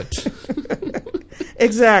 But...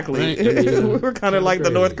 Exactly. Right? And, we're kind of like the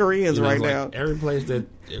North Koreans right like now. Every place that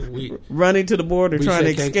we running to the border trying to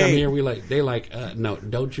escape. Come here. No,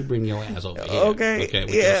 don't you bring your ass over here. Okay,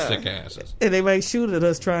 with your sick asses. And they may shoot at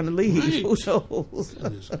us trying to leave. Right. Who knows?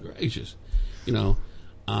 Goodness gracious,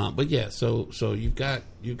 But yeah, so you've got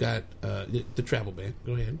the travel ban.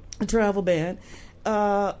 Go ahead. The travel ban.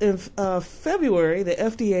 In February, the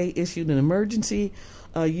FDA issued an emergency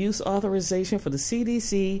use authorization for the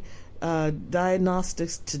CDC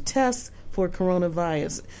diagnostics to test for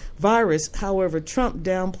coronavirus. However, Trump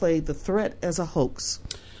downplayed the threat as a hoax.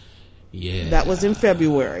 Yeah. That was in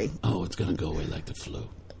February. Oh, it's going to go away like the flu.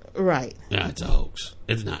 Right. Yeah, it's a hoax.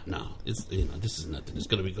 It's not. No, it's this is nothing. It's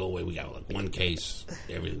going to go away. We got like one case.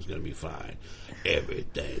 Everything's going to be fine.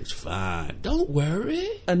 Everything's fine. Don't worry.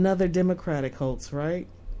 Another Democratic hoax, right?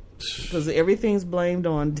 Because everything's blamed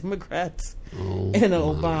on Democrats and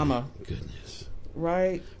Obama. Goodness.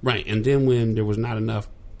 Right. Right, and then when there was not enough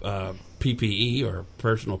PPE or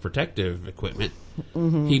personal protective equipment,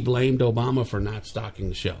 he blamed Obama for not stocking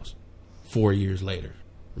the shelves 4 years later.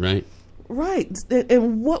 Right. Right.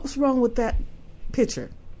 And what's wrong with that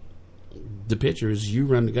picture? The picture is you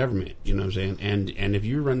run the government, you know what I'm saying? And if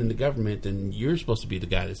you're running the government, then you're supposed to be the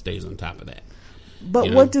guy that stays on top of that.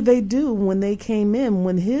 But what did they do when they came in,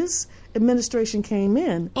 when his administration came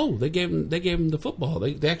in? Oh, they gave him the football.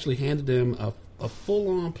 They actually handed them a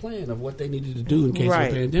full-on plan of what they needed to do in case of a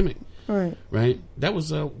pandemic. Right. Right? That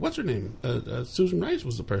was, what's her name? Susan Rice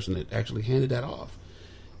was the person that actually handed that off.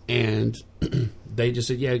 And they just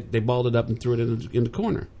said, yeah, they balled it up and threw it in the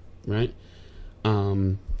corner. right?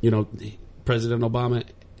 President Obama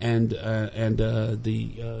and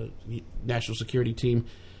the national security team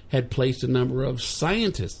had placed a number of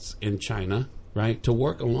scientists in China, right, to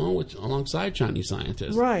work alongside Chinese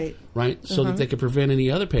scientists, right, so that they could prevent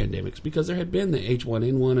any other pandemics, because there had been the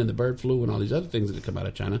H1N1 and the bird flu and all these other things that had come out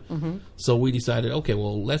of China. So we decided, okay,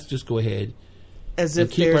 well, let's just go ahead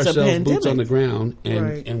and keep ourselves boots on the ground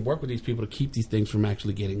and work with these people to keep these things from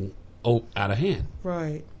actually getting out of hand.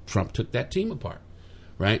 Right. Trump took that team apart,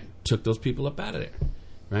 right? Took those people up out of there,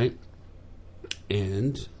 right?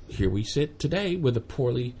 And here we sit today with a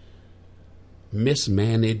poorly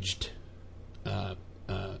mismanaged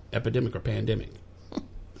epidemic or pandemic.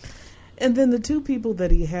 And then the two people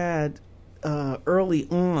that he had early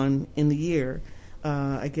on in the year,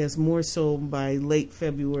 I guess more so by late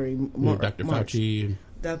February, Dr. Fauci.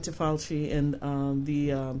 Dr. Fauci and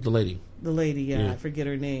the lady. I forget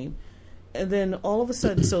her name. And then all of a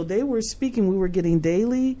sudden, so they were speaking, we were getting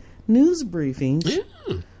daily news briefings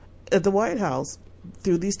at the White House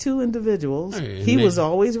through these two individuals. He was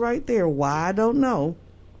always right there. Why, I don't know.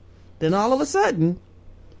 Then all of a sudden,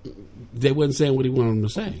 they wasn't saying what he wanted them to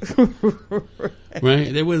say.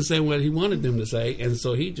 Right? They wasn't saying what he wanted them to say. And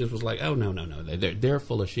so he just was like, oh, no. They're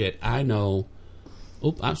full of shit. I know.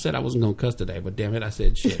 I said I wasn't going to cuss today, but damn it, I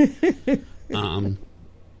said shit.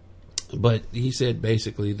 But he said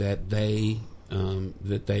basically that they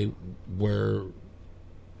were,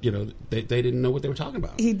 they didn't know what they were talking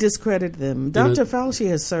about. He discredited them. Dr. Fauci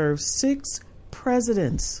has served 6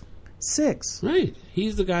 presidents. 6. Right.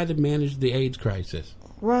 He's the guy that managed the AIDS crisis.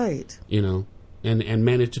 Right. And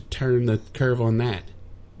managed to turn the curve on that.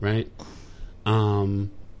 Right.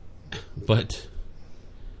 But,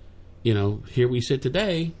 here we sit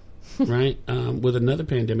today, right, with another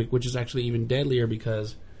pandemic, which is actually even deadlier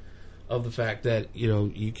because of the fact that,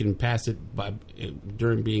 you can pass it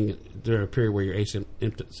during a period where you're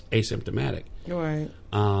asymptomatic. Right.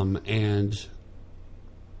 And,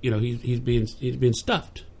 he's being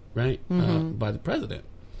stuffed, right, by the president.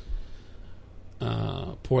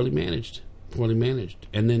 Poorly managed.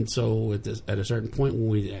 And then so at a certain point when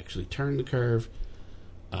we actually turn the curve,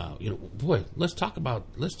 let's talk about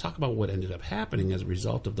what ended up happening as a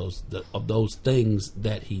result of those things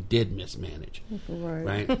that he did mismanage.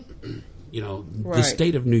 Right. The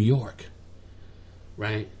state of New York,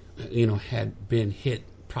 right, had been hit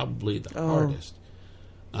probably the hardest.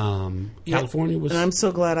 California was. And I'm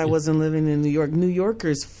so glad I wasn't living in New York. New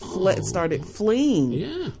Yorkers started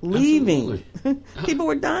fleeing, leaving. People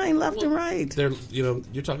were dying left and right.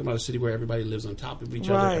 You're talking about a city where everybody lives on top of each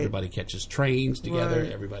other. Everybody catches trains together.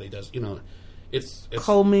 Everybody does. It's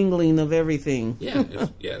commingling of everything.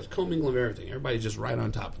 It's commingling of everything. Everybody's just right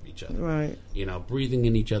on top of each other. Right. Breathing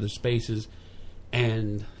in each other's spaces,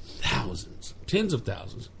 and tens of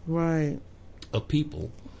thousands, of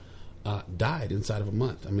people died inside of a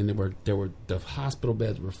month. I mean, the hospital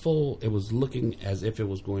beds were full. It was looking as if it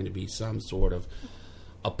was going to be some sort of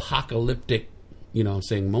apocalyptic,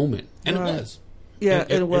 moment, and it was. Yeah,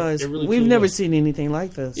 it was. It really We've never seen anything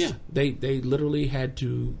like this. Yeah, they literally had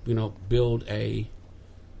to build an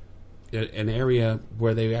area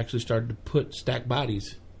where they actually started to put stacked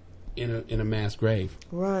bodies in a mass grave.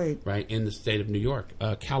 Right in the state of New York.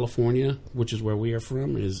 California, which is where we are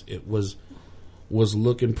from, was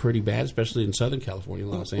looking pretty bad, especially in Southern California,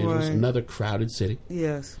 Los Angeles, another crowded city.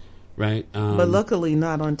 Yes. Right. But luckily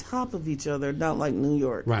not on top of each other, not like New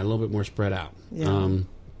York. Right, a little bit more spread out. Yeah.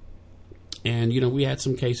 And, we had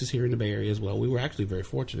some cases here in the Bay Area as well. We were actually very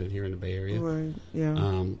fortunate here in the Bay Area. Right,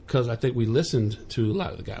 yeah. Because I think we listened to a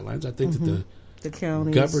lot of the guidelines. I think that the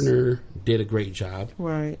counties, governor did a great job.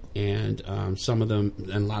 Right. And some of them,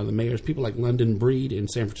 and a lot of the mayors, people like London Breed in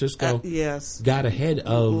San Francisco, got ahead of...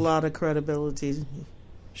 A lot of credibility.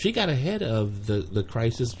 She got ahead of the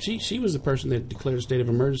crisis. She was the person that declared a state of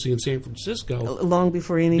emergency in San Francisco long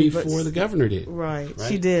before the governor did. Right,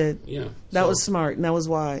 she did. Yeah, that was smart and that was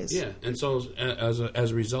wise. Yeah, and so as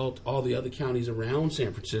a result, all the other counties around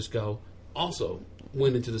San Francisco also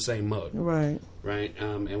went into the same mode. Right,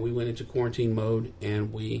 and we went into quarantine mode,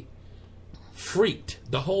 and we freaked.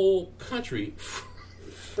 The whole country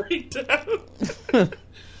freaked out.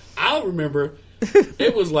 I remember.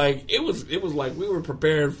 It was like we were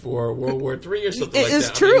prepared for World War III or something like that. It's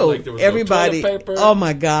true. There was everybody. No toilet paper, oh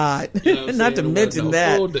my God! Not to mention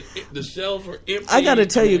that food, the shelves were empty. I got to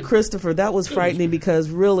tell you, Christopher, that was frightening because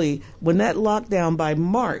really, when that lockdown by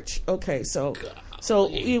March. Okay, so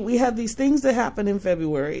we have these things that happen in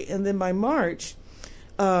February, and then by March,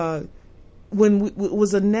 when it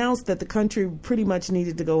was announced that the country pretty much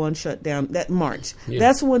needed to go on shutdown, that March,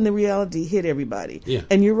 that's when the reality hit everybody. Yeah.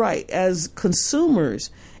 And you're right, as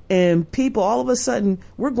consumers And people, all of a sudden,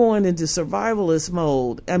 we're going into survivalist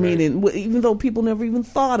mode. I mean, and even though people never even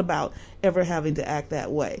thought about ever having to act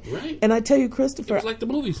that way. Right. And I tell you, Christopher, it was like the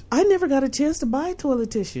movies. I never got a chance to buy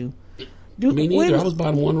toilet tissue. Me neither. I was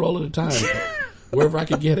buying one roll at a time, wherever I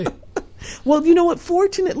could get it. Well, you know what?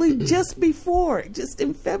 Fortunately, just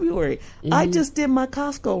in February, I just did my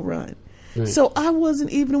Costco run. Right. So I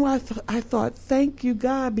wasn't even, I thought, thank you,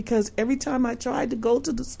 God, because every time I tried to go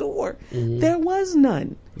to the store, there was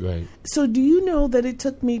none. Right. So do you know that it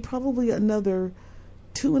took me probably another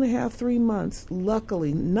 2.5, 3 months,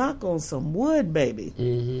 luckily, knock on some wood,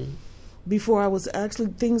 baby, before I was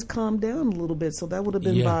actually, things calmed down a little bit. So that would have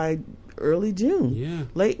been by early June. Yeah.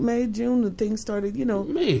 Late May, June, the things started,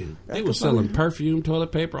 Man, they were selling perfume,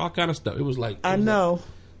 toilet paper, all kind of stuff. It was like... I know.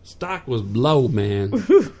 Stock was low, man.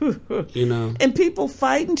 And people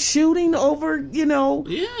fighting, shooting over, Yeah. Oh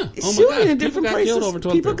shooting in different people places. Got killed over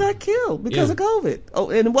toilet people paper. got killed because of COVID. Oh,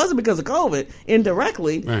 and it wasn't because of COVID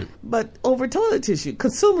indirectly, but over toilet tissue,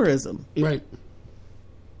 consumerism. Right.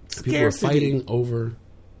 Scarcity. People were fighting over,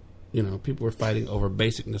 people were fighting over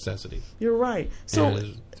basic necessity. You're right. So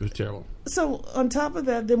it was terrible. So on top of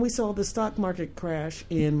that, then we saw the stock market crash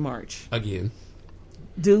in March. Again.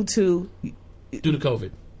 Due to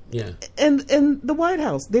COVID. Yeah, and the White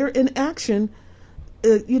House, they're in action,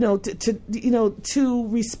 to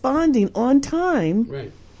responding on time,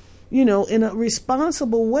 right? In a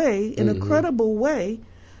responsible way, in a credible way,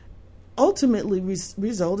 ultimately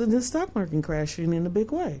resulted in the stock market crashing in a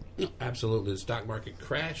big way. No, absolutely, the stock market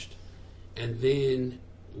crashed, and then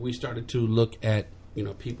we started to look at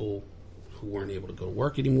people who weren't able to go to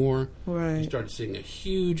work anymore. Right, we started seeing a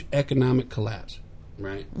huge economic collapse.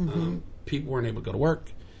 Right, people weren't able to go to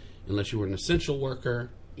work. Unless you were an essential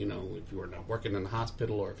worker, if you were not working in the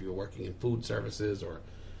hospital or if you were working in food services or,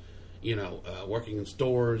 working in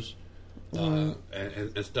stores and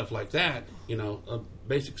stuff like that,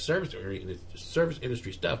 basic service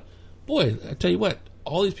industry stuff. Boy, I tell you what,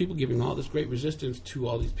 all these people giving all this great resistance to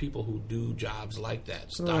all these people who do jobs like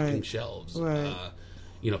that, stocking shelves,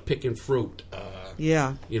 picking fruit, you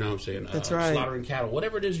know what I'm saying? That's right. Slaughtering cattle,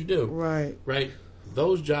 whatever it is you do. Right.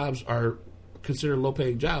 Those jobs are considered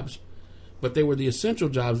low-paying jobs, but they were the essential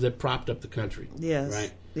jobs that propped up the country. Yes.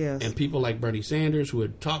 Right? Yes. And people like Bernie Sanders, who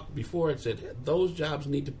had talked before, had said those jobs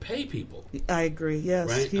need to pay people. I agree. Yes.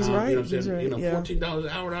 Right? He's right. You know what I'm He's saying? right. $14 an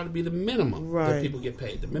hour ought to be the minimum that people get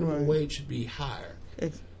paid. The minimum wage should be higher.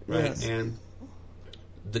 Right? Yes. And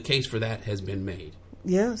the case for that has been made.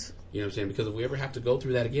 Yes. You know what I'm saying? Because if we ever have to go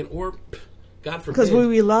through that again, or, God forbid, because we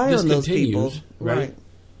rely on those continues, people. Right?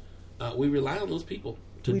 We rely on those people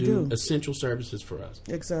to do essential services for us.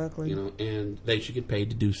 Exactly. And they should get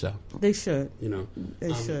paid to do so. They should.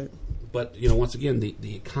 They should. But, once again,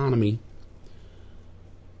 the economy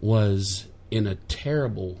was in a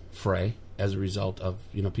terrible fray as a result of,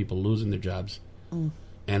 people losing their jobs.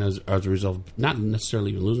 And as a result, not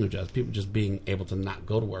necessarily even losing their jobs, people just being able to not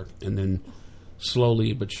go to work. And then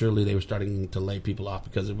slowly but surely they were starting to lay people off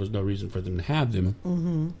because there was no reason for them to have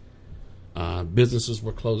them. Businesses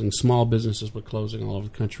were closing. Small businesses were closing all over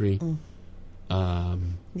the country.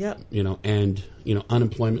 And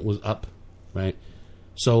unemployment was up, right?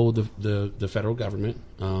 So the federal government,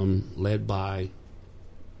 led by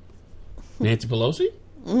Nancy Pelosi,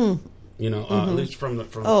 at least from the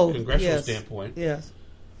congressional standpoint,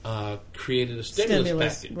 created a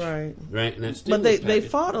stimulus package, right? And that stimulus but they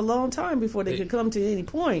fought a long time before they could come to any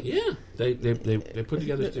point. Yeah, they put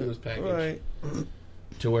together a stimulus package, right?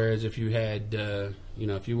 To whereas if you had,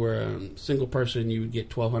 if you were a single person, you would get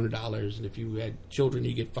 $1,200, and if you had children,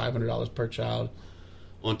 you get $500 per child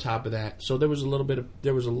on top of that. So there was a little bit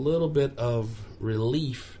of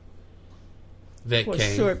relief that came for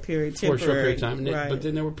a short period of time. But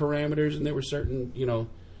then there were parameters, and there were certain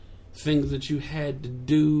things that you had to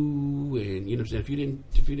do, and if you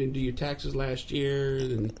didn't do your taxes last year,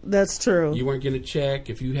 then that's true. You weren't getting a check.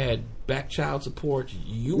 If you had back child support,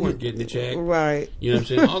 you weren't getting a check. Right. You know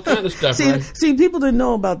what I'm saying? All kind of stuff. See, people didn't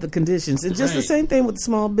know about the conditions. It's just the same thing with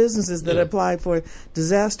small businesses that applied for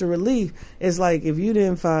disaster relief. It's like if you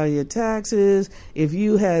didn't file your taxes, if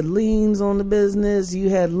you had liens on the business, you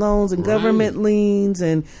had loans and government liens,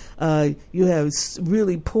 and you have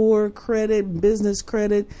really poor credit, business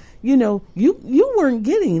credit. You weren't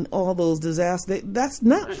getting all those disasters. That's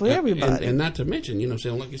not for everybody. And not to mention,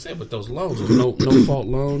 like you said, with those loans, no fault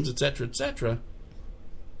loans, et cetera,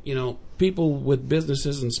 people with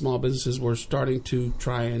businesses and small businesses were starting to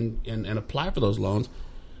try and apply for those loans,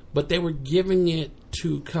 but they were giving it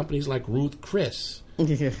to companies like Ruth Chris.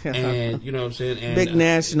 And, you know what I'm saying? And, big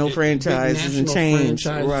national franchises and chains.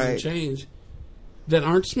 And chains that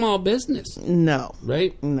aren't small business. No.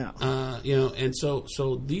 Right? No. And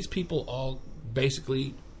so these people all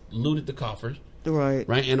basically looted the coffers. Right.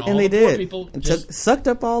 Right. And all they the poor did. people Sucked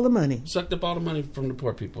up all the money. Sucked up all the money from the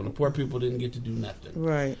poor people. And the poor people didn't get to do nothing.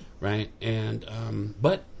 Right. Right. And,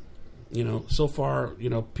 but, so far,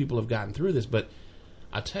 people have gotten through this. But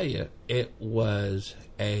I tell you, it was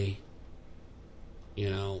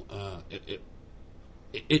it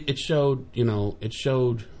showed, it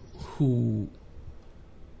showed who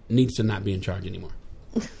needs to not be in charge anymore.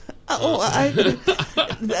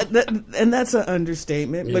 And that's an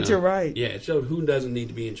understatement, but you're right. Yeah, it showed who doesn't need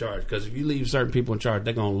to be in charge. Because if you leave certain people in charge,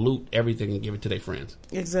 they're going to loot everything and give it to their friends.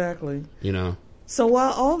 Exactly. So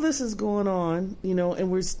while all this is going on,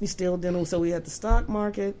 and we're still dealing, so we have the stock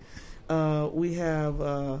market, we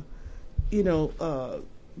have,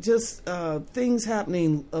 just things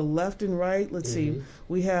happening left and right. Let's see.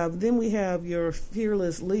 We have your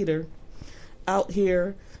fearless leader out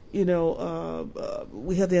here. We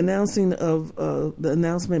have the announcing of the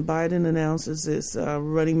announcement. Biden announces his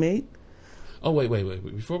running mate. Oh, wait.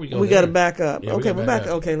 Before we go we got to back up. Yeah, okay, we're back.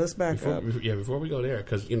 Okay, let's back up. Before we go there,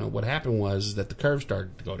 because, what happened was that the curve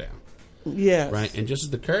started to go down. Yes. Right? And just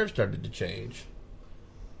as the curve started to change,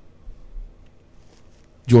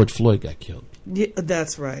 George Floyd got killed. Yeah,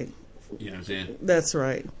 that's right. You know what I'm saying? That's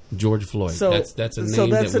right. George Floyd. So that's a name so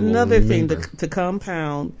that's that we another will thing remember. to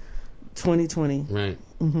compound 2020. Right.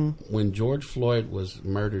 Mm-hmm. When George Floyd was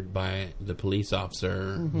murdered by the police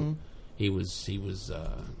officer, he was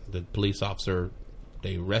the police officer.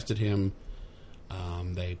 They arrested him.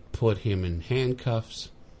 They put him in handcuffs,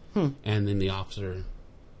 and then the officer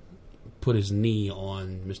put his knee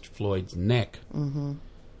on Mr. Floyd's neck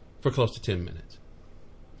for close to 10 minutes.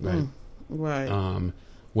 Right. Right.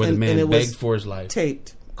 Where the man begged for his life,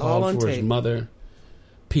 taped, called all on for tape. his mother,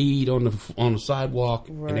 peed on the sidewalk,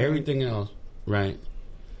 and everything else. Right.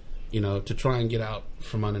 To try and get out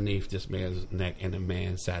from underneath this man's neck, and the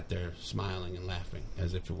man sat there smiling and laughing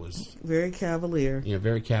as if it was very cavalier. Yeah,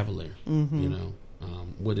 very cavalier.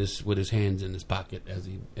 With his hands in his pocket as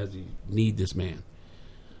he kneed this man.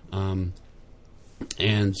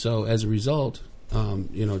 And so as a result,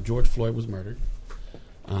 George Floyd was murdered.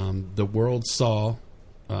 The world saw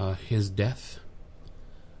his death,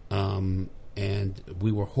 and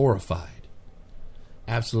we were horrified,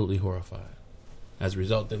 absolutely horrified. As a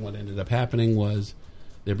result, then what ended up happening was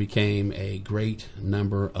there became a great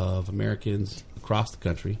number of Americans across the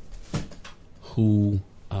country who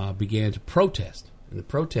began to protest. And the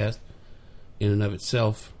protest, in and of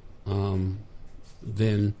itself,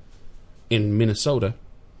 then in Minnesota,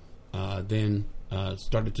 then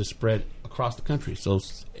started to spread across the country. So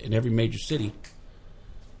in every major city,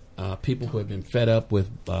 people who have been fed up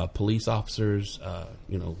with police officers,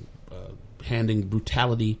 handing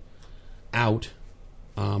brutality out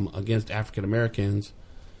against African Americans,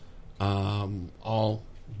 all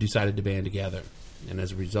decided to band together. And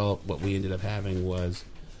as a result, what we ended up having was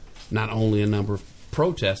not only a number of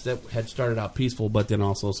protests that had started out peaceful, but then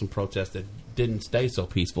also some protests that didn't stay so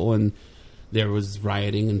peaceful. And there was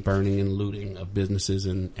rioting and burning and looting of businesses,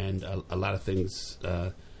 and a lot of things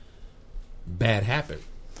bad happened.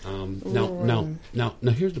 Now,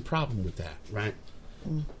 here's the problem with that, right?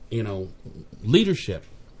 Leadership,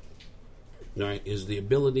 right, is the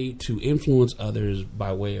ability to influence others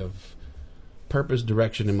by way of purpose,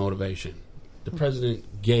 direction, and motivation. The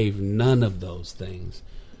president gave none of those things.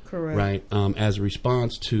 Correct. Right? As a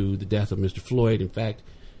response to the death of Mr. Floyd. In fact,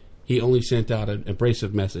 he only sent out an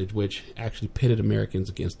abrasive message which actually pitted Americans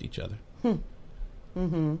against each other.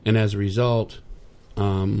 And as a result,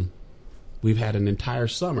 we've had an entire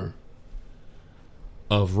summer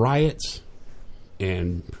of riots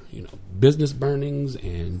and business burnings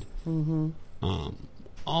and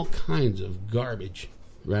all kinds of garbage,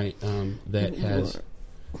 right? That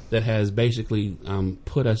has basically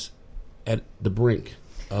put us at the brink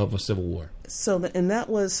of a civil war. So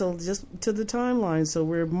just to the timeline. So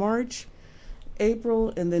we're March,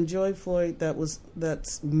 April, and then George Floyd.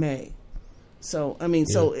 That's May. So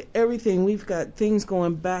so everything, we've got things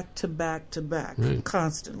going back to back to back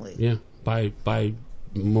constantly. Yeah. By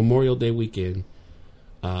Memorial Day weekend,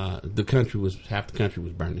 half the country was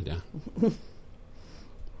burning down.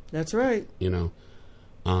 That's right.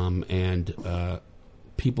 And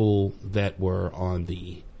people that were on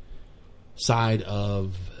the side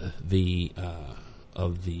of the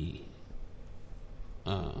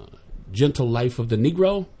gentle life of the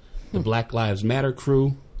Negro, the Black Lives Matter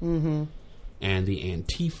crew, and the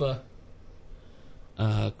Antifa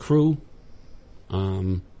crew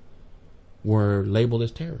were labeled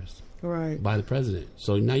as terrorists right by the president.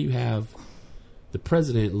 So now you have the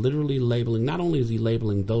president literally labeling, not only is he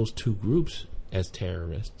labeling those two groups as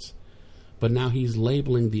terrorists, but now he's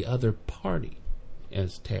labeling the other party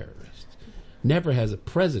as terrorists. Never has a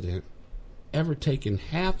president ever taken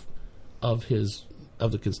half of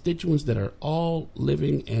the constituents that are all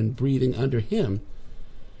living and breathing under him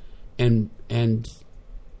and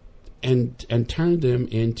turned them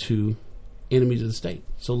into enemies of the state.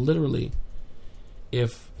 So literally,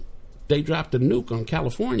 if they dropped a nuke on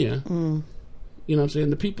California, you know what I'm saying,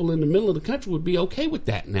 the people in the middle of the country would be okay with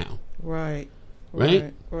that now. Right.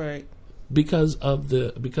 Because of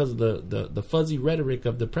the fuzzy rhetoric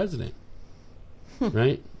of the president.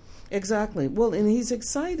 Right? Exactly. Well, and he's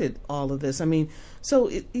excited all of this. I mean, so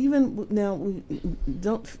even now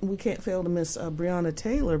we can't fail to miss Breonna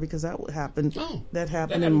Taylor, because that happened. Oh, that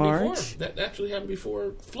happened in March. That actually happened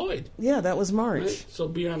before Floyd. Yeah, that was March. Right? So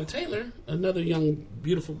Breonna Taylor, another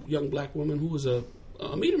beautiful young black woman who was a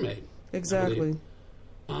meter maid. Exactly.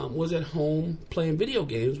 Was at home playing video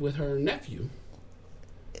games with her nephew.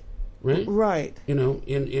 Right. Right. You know,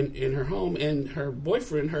 in her home, and her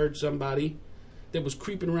boyfriend heard somebody that was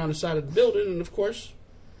creeping around the side of the building, and of course,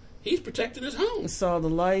 he's protecting his home. Saw the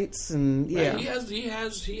lights, and yeah, right? he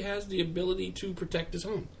has the ability to protect his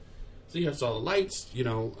home. So he saw the lights. You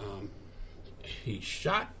know, he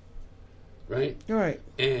shot. Right. Right.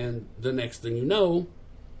 And the next thing you know,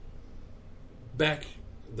 the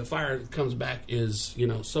fire that comes back is, you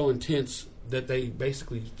know, so intense that they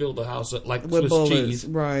basically fill the house up like with Swiss bullets. cheese.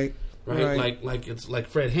 Right. Like it's like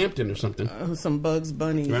Fred Hampton or something. Some Bugs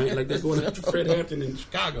Bunny. Right, like they're going after Fred Hampton in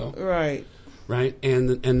Chicago. Right. Right, and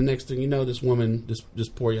the next thing you know, this woman, this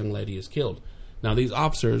poor young lady is killed. Now these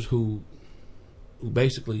officers who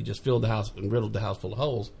basically just filled the house and riddled the house full of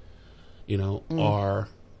holes, you know,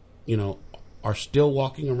 are still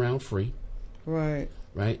walking around free. Right.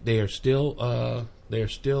 Right. They are still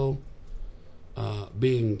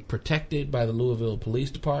being protected by the Louisville Police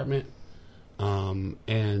Department,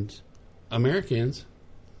 and Americans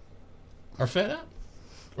are fed up.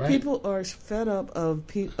 Right? People are fed up of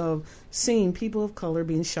seeing people of color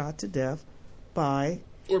being shot to death or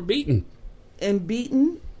beaten.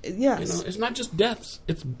 Yes, you know, it's not just deaths.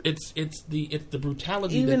 It's the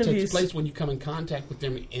brutality even that takes place when you come in contact with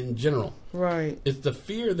them in general. Right. It's the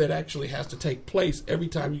fear that actually has to take place every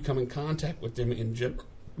time you come in contact with them in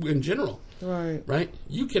general. Right. Right.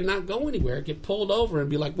 You cannot go anywhere, get pulled over, and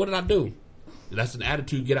be like, "What did I do?" That's an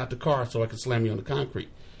attitude. Get out the car so I can slam you on the concrete.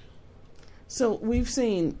 So we've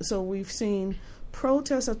seen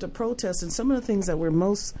protest after protest, and some of the things that were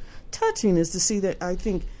most touching is to see that I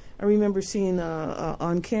remember seeing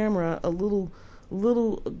on camera a little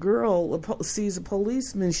girl sees a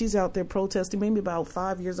policeman. She's out there protesting, maybe about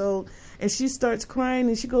 5 years old, and she starts crying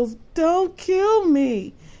and she goes, "Don't kill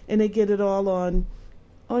me!" And they get it all on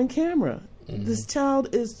camera. Mm-hmm. This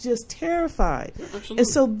child is just terrified. Absolutely. And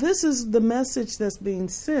so this is the message that's being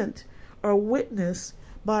sent or witnessed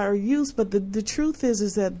by our youth. But the truth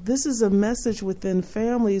is that this is a message within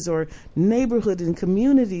families or neighborhood and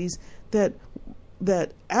communities that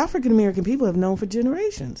African American people have known for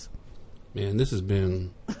generations. Man, this has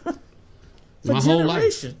been my whole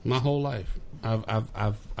life. My whole life,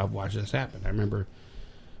 I've watched this happen. I remember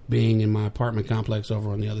being in my apartment complex over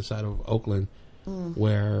on the other side of Oakland,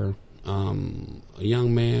 where a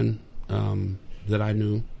young man that I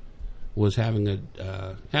knew was having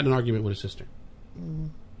had an argument with his sister.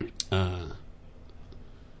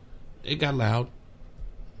 It got loud.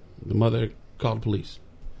 The mother called the police,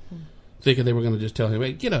 thinking they were going to just tell him,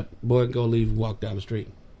 "Hey, get up, boy, and go leave and walk down the street.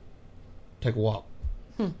 Take a walk."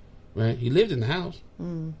 Right? He lived in the house.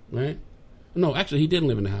 Right? No, actually, he didn't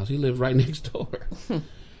live in the house. He lived right next door.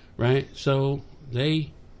 Right? So the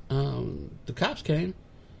cops came.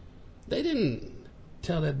 They didn't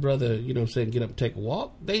tell that brother, saying get up and take a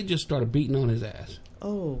walk. They just started beating on his ass.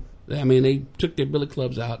 Oh. I mean, they took their billy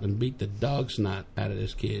clubs out and beat the dog snot out of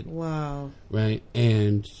this kid. Wow. Right?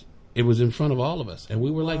 And it was in front of all of us. And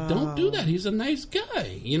we were like, don't do that. He's a nice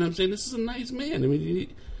guy. You know what I'm saying? This is a nice man. I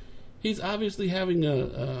mean, he's obviously having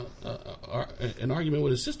an argument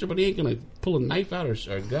with his sister, but he ain't going to pull a knife out or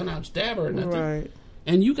a gun out, stab her or nothing. Right.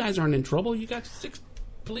 And you guys aren't in trouble. You got 6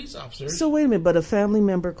 police officers. So wait a minute, but a family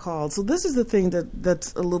member called. So this is the thing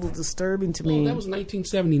that's a little disturbing to me. That was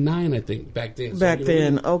 1979, I think, back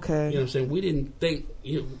then. Okay. You know what I'm saying? We didn't think,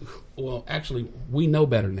 well, actually, we know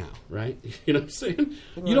better now, right? You know what I'm saying?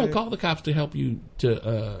 Right. You don't call the cops to help you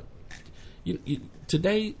to, in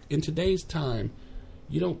today's time,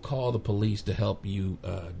 you don't call the police to help you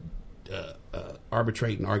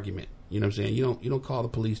arbitrate an argument. You know what I'm saying? You don't call the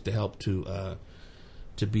police to help to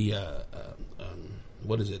be the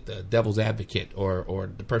devil's advocate or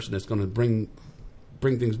the person that's going to bring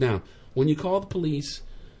bring things down. When you call the police,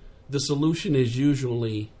 the solution is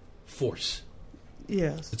usually force.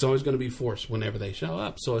 Yes. It's always going to be force whenever they show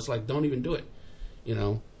up. So it's like, don't even do it, you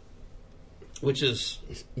know, which is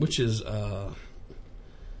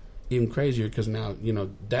even crazier because now, you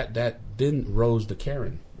know, that then rose to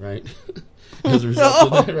Karen, right? As a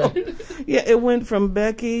result of that, right? Yeah, it went from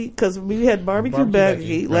Becky, because we had Barbecue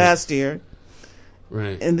Becky last year.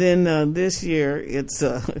 Right. And then this year, it's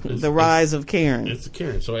the rise of Karen. It's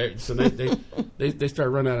Karen. So they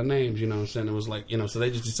start running out of names, you know what I'm saying? It was like, you know, so they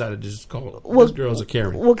just decided to just call this girl's a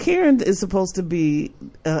Karen. Well, Karen is supposed to be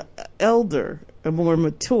elder, or more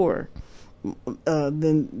mature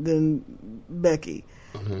than Becky.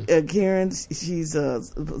 Karen, she's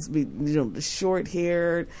supposed to be, you know,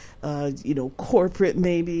 short-haired, you know, corporate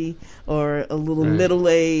maybe, or a little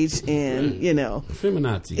middle-aged, and you know,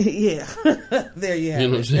 feminazi. Yeah, there you have it. You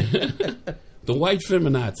know what I'm saying? The white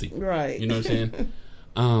feminazi, right? You know what I'm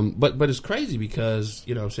saying? But it's crazy because,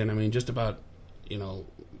 you know what I'm saying, I mean, just about, you know,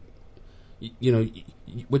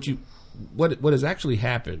 what has actually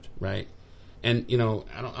happened, right? And, you know,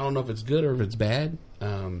 I don't know if it's good or if it's bad.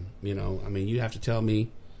 You know, I mean, you have to tell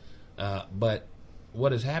me. But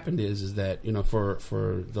what has happened is that, you know, for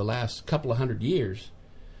the last couple of 100 years,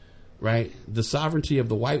 right, the sovereignty of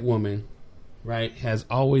the white woman, right, has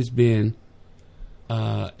always been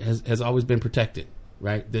has always been protected,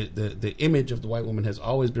 right? The image of the white woman has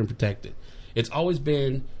always been protected. It's always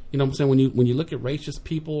been, you know what I'm saying, when you look at racist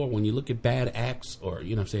people, or when you look at bad acts, or,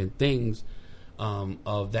 you know what I'm saying, things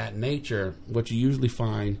of that nature, what you usually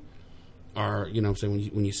find are, you know what I'm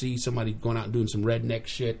saying, when you see somebody going out and doing some redneck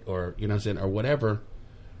shit, or, you know what I'm saying, or whatever,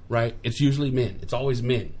 right, it's usually men. It's always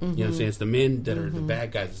men. You know what I'm saying? It's the men that are the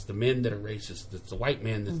bad guys. It's the men that are racist. It's the white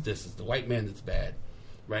man that's this. It's the white man that's bad,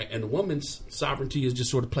 right? And the woman's sovereignty is just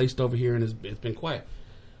sort of placed over here, and it's been quiet.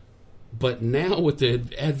 But now with the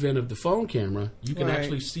advent of the phone camera, you can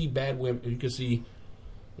actually see bad women. You can see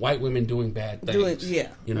white women doing bad things. You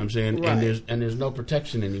know what I'm saying? Right. And there's no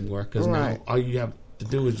protection anymore, because now all you have to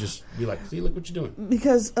do is just be like, see, look what you're doing.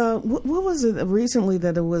 Because what was it recently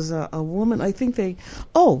that it was a woman? I think the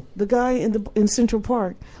guy in Central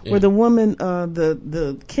Park, where the woman,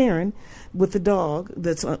 the Karen with the dog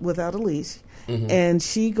that's without a leash. And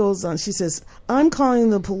she goes on. She says, "I'm calling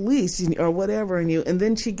the police," or whatever, and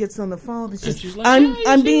then she gets on the phone and she's like,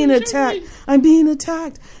 "I'm being attacked. I'm being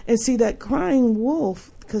attacked." And see that crying wolf,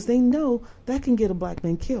 because they know that can get a black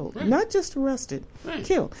man killed, not just arrested,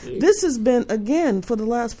 killed. This has been, again, for the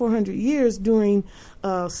last 400 years during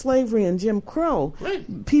slavery and Jim Crow.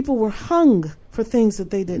 People were hung for things that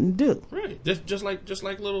they didn't do. Just like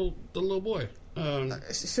the little boy.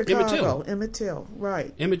 Chicago, Emmett Till,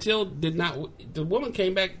 right. Emmett Till did not. The woman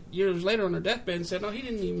came back years later on her deathbed and said, "No, he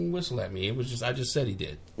didn't even whistle at me. It was just, I just said he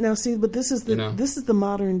did." Now, see, but this is the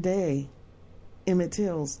modern day Emmett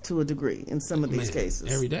Till's to a degree in some of these cases.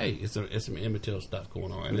 Every day, it's some Emmett Till stuff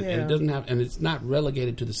going on, and it doesn't have, and it's not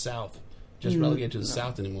relegated to the South, relegated to the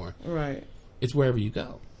South anymore. Right. It's wherever you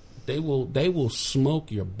go. They will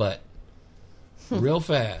smoke your butt real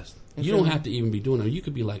fast. You don't have to even be doing it. You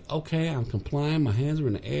could be like, okay, I'm complying. My hands are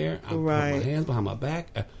in the air. I put my hands behind my back.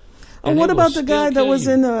 And what about the guy that was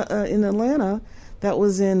in Atlanta, that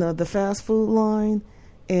was in the fast food line,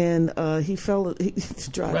 and he fell through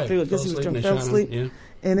because he was drunk, fell asleep,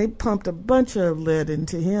 and they pumped a bunch of lead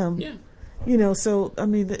into him. Yeah. You know, so, I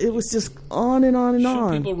mean, it was just on and on and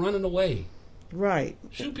on. Shoot people running away. Right.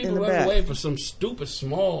 Shoot people running away for some stupid,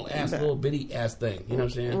 small-ass, little bitty-ass thing. You know what I'm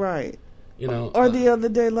saying? Right. You know, or the other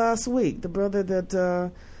day last week, the brother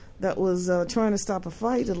that was trying to stop a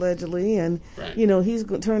fight allegedly, and you know, he's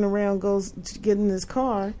turn around, goes to get in his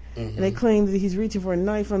car, and they claim that he's reaching for a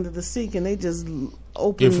knife under the seat, and they just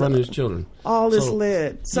open in front of his children all this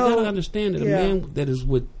lead. So you gotta understand that a man that is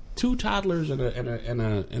with two toddlers and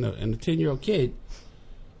a 10-year-old kid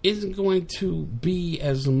isn't going to be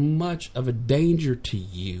as much of a danger to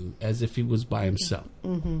you as if he was by himself.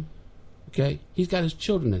 Okay, he's got his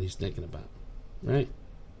children that he's thinking about, right?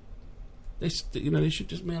 They shoot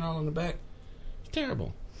this man all in the back. It's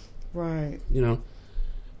terrible, right? You know,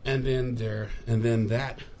 and then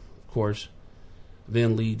that, of course,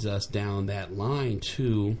 then leads us down that line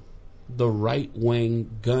to the right wing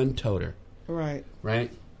gun toter, right?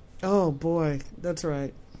 Right? Oh boy, that's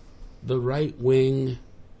right. The right wing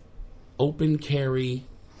open carry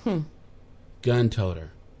gun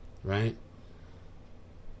toter, right?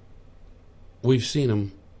 We've seen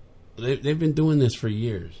them. They've been doing this for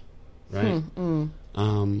years, right?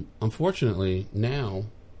 Unfortunately, now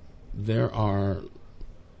there are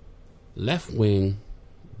left-wing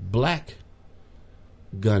black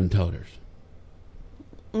gun toters.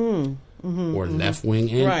 or left-wing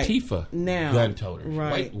Antifa gun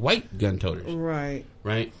toters, white gun toters.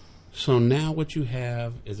 Right? So now what you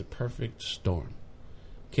have is a perfect storm.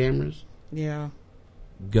 Cameras. Yeah.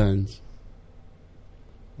 Guns.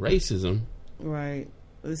 Racism. Right.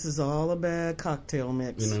 This is all a bad cocktail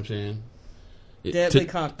mix. You know what I'm saying? Deadly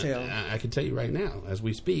cocktail. I can tell you right now, as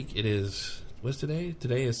we speak, it is, what's today?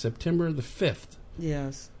 Today is September the 5th.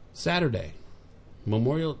 Yes. Saturday.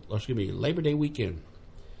 Labor Day weekend.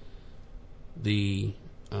 The,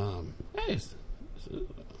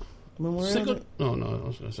 Memorial Day?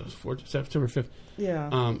 September 5th. Yeah.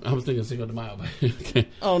 I was thinking Cinco de Mayo, but okay.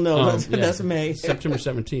 Oh no, that's May. September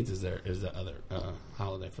 17th is the other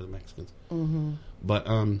holiday for the Mexicans. Mm-hmm. But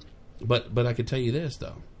I can tell you this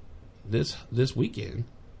though, this weekend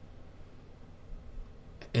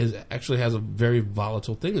actually has a very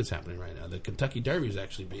volatile thing that's happening right now. The Kentucky Derby is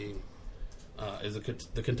actually being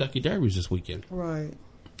the Kentucky Derby is this weekend, right?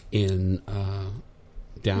 In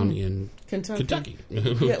down in Kentucky.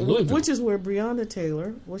 Yeah, which is where Breonna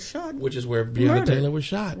Taylor was shot. Which is where Breonna Taylor was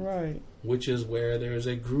shot. Right. Which is where there's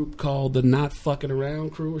a group called the Not Fucking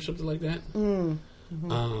Around Crew or something like that.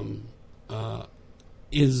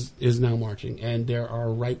 Is now marching, and there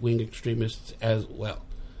are right wing extremists as well.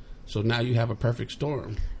 So now you have a perfect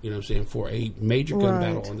storm. You know what I'm saying, for a major gun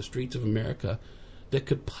battle on the streets of America that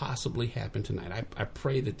could possibly happen tonight. I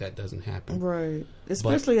pray that doesn't happen. Right.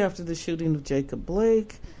 Especially after the shooting of Jacob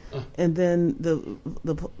Blake, and then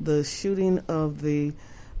the shooting of the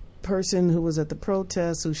person who was at the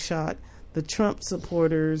protest who shot the Trump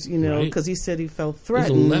supporters, because he said he felt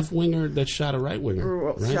threatened. There's a left-winger that shot a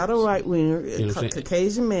right-winger. Right? Shot a right-winger. A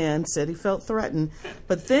Caucasian man said he felt threatened.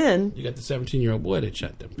 But then... You got the 17-year-old boy that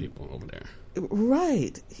shot them people over there.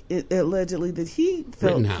 Right. Allegedly that he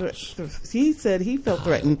felt... He said he felt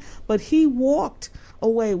threatened, but he walked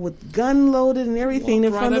away with gun loaded and everything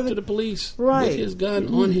in front of to the police with his gun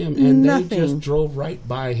on him, and they just drove right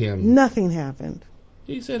by him. Nothing happened.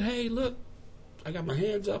 He said, hey, look, I got my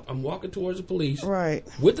hands up. I'm walking towards the police. Right.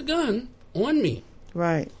 With the gun on me.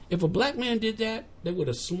 Right. If a black man did that, they would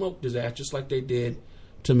have smoked his ass just like they did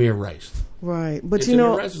Tamir Rice. Right. But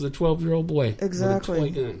Tamir Rice was a 12-year-old boy. Exactly.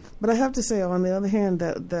 With a toy gun. But I have to say, on the other hand,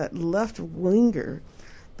 that left-winger,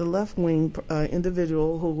 the left-wing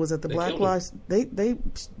individual who was at the Black Lives... They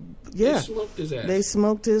smoked his ass. They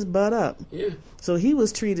smoked his butt up. Yeah. So he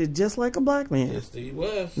was treated just like a black man. Yes, he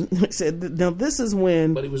was. Said, now this is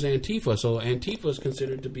when... But he was Antifa, so Antifa is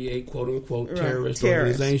considered to be a quote-unquote terrorist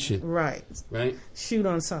organization. Right. Right? Shoot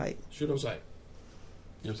on sight. You know what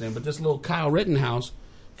I'm saying? But this little Kyle Rittenhouse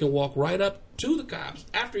can walk right up to the cops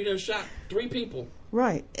after he done shot 3 people.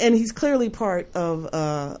 Right. And he's clearly part of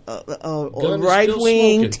a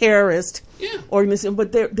right-wing terrorist organization,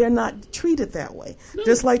 but they're not treated that way. No.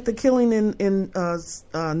 Just like the killing in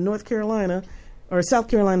North Carolina or South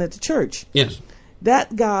Carolina at the church. Yes.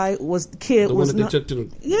 That guy was the kid. The one that they took to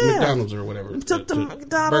McDonald's or whatever. Took to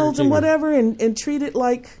McDonald's and whatever and treated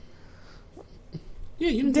like... Yeah,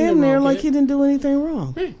 you didn't damn near like he didn't do anything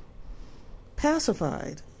wrong. Right.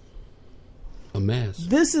 Pacified. A mess.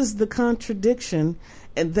 This is the contradiction,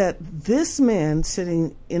 and that this man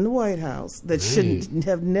sitting in the White House that shouldn't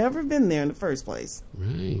have never been there in the first place.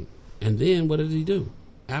 Right. And then what did he do?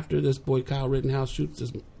 After this boy Kyle Rittenhouse shoots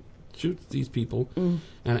these people,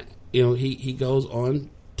 and he goes on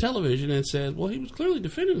television and says, well, he was clearly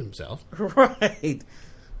defending himself. Right.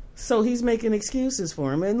 So he's making excuses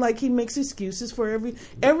for him, and like he makes excuses for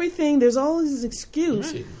everything. There's always an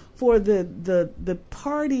excuse for the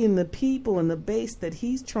party and the people and the base that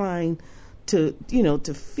he's trying to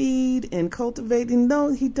feed and cultivate. And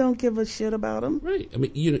no, he don't give a shit about them. Right. I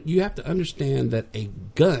mean, you have to understand that a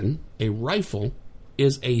gun, a rifle,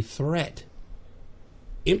 is a threat.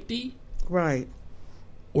 Empty, right,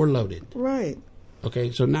 or loaded, right.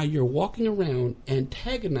 Okay, so now you're walking around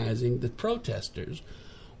antagonizing the protesters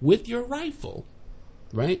with your rifle,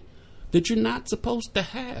 right, that you're not supposed to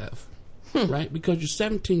have, right, because you're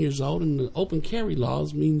 17 years old and the open carry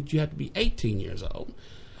laws mean that you have to be 18 years old.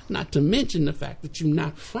 Not to mention the fact that you're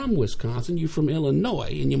not from Wisconsin, you're from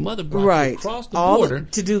Illinois, and your mother brought you across the border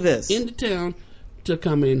to do this into town to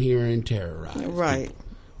come in here and terrorize people.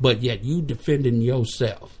 But yet you defending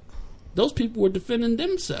yourself. Those people were defending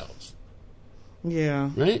themselves. Yeah.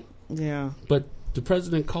 Right? Yeah. But the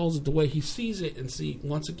president calls it the way he sees it, and see,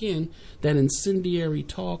 once again, that incendiary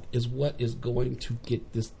talk is what is going to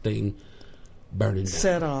get this thing burning down.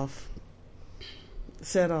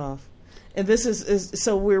 Set off. And this is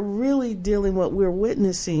so we're really dealing what we're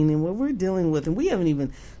witnessing and what we're dealing with, and we haven't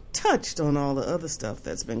even touched on all the other stuff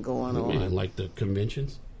that's been going on. Like the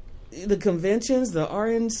conventions? the conventions, the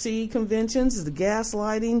RNC conventions, the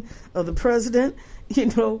gaslighting of the president,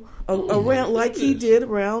 around like he did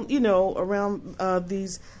around,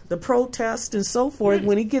 the protests and so forth. Right.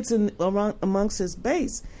 When he gets in amongst his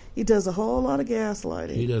base, he does a whole lot of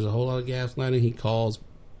gaslighting. He calls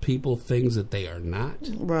people things that they are not.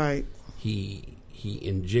 Right. He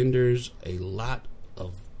engenders a lot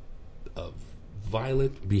of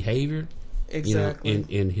violent behavior. Exactly.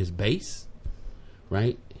 In his base,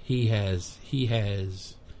 right? He has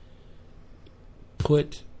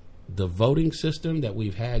put the voting system that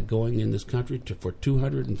we've had going in this country for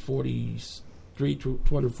 244 years in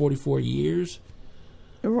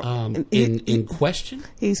question.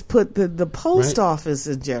 He's put the post office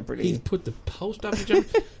in jeopardy. He's put the post office in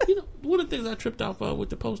jeopardy. One of the things I tripped off with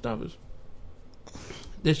the post office,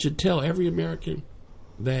 that should tell every American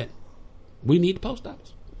that we need the post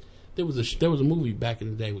office. There was a movie back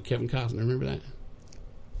in the day with Kevin Costner. Remember that?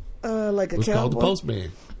 Like a cowboy? It was called The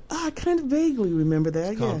Postman. I kind of vaguely remember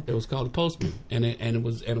that. It was called The Postman, and it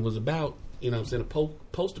was about a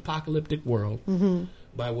post-apocalyptic world, mm-hmm.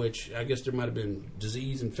 by which I guess there might have been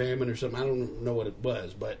disease and famine or something. I don't know what it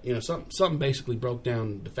was, but something basically broke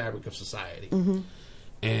down the fabric of society, mm-hmm.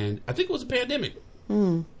 and I think it was a pandemic.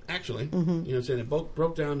 Actually, mm-hmm. It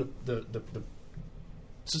broke down the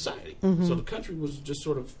society, mm-hmm. so the country was just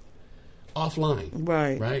sort of offline,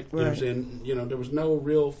 right? You know what I'm saying? There was no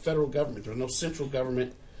real federal government. There was no central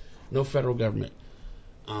government, no federal government.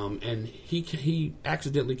 And he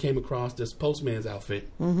accidentally came across this postman's outfit,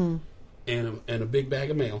 mm-hmm. and a big bag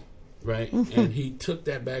of mail, right? Mm-hmm. And he took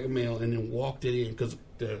that bag of mail and then walked it in because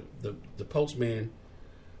the postman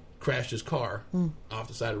crashed his car off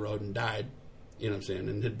the side of the road and died. You know what I'm saying?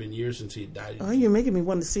 And it had been years since he died. Oh, you're making me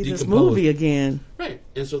want to see this movie again. Right.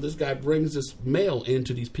 And so this guy brings this mail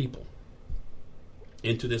into these people,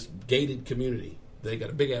 into this gated community. They got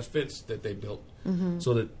a big-ass fence that they built mm-hmm.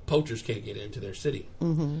 so that poachers can't get into their city.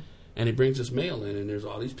 Mm-hmm. And he brings this mail in, and there's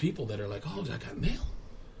all these people that are like, oh, I got mail.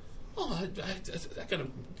 Oh, I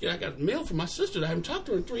got mail from my sister that I haven't talked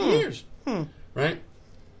to her in 3 years. Right?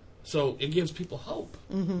 So it gives people hope,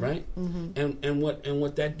 mm-hmm. right? Mm-hmm. And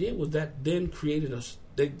what that did was that then created a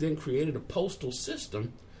postal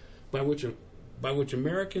system by which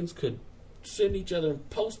Americans could send each other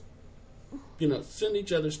send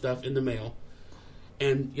each other stuff in the mail,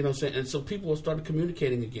 and and so people started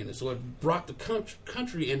communicating again, and so it brought the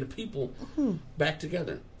country and the people back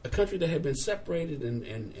together. A country that had been separated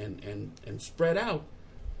and spread out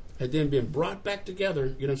had then been brought back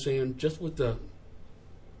together. Just with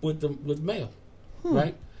mail,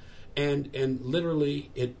 right? And literally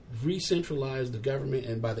it re-centralized the government,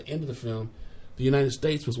 and by the end of the film, the United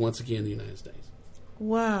States was once again the United States.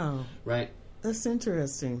 Wow. Right? That's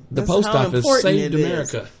interesting. The post office saved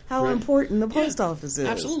America. How important the post office is.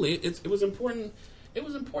 Absolutely. It was important. It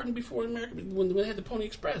was important before America, when they had the Pony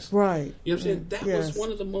Express. Right. You know what I'm saying? That was one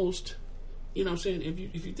of the most,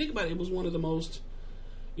 if you think about it, it was one of the most,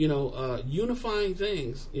 unifying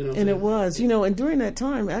things. And it was, and during that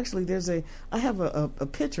time, actually, I have a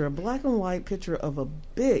picture, a black and white picture of a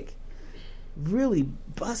big, really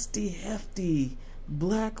busty, hefty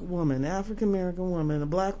black woman, African American woman, a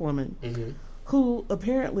black woman, mm-hmm. who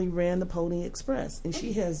apparently ran the Pony Express, and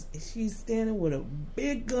she's standing with a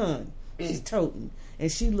big gun. She's toting,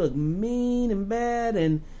 and she looked mean and bad,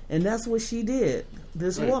 and that's what she did.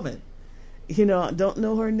 This woman, I don't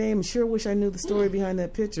know her name. Sure wish I knew the story behind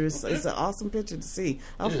that picture. It's an awesome picture to see.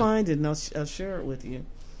 I'll find it and I'll share it with you.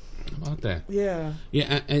 How about that? Yeah.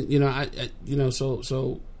 And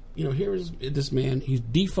so here is this man. He's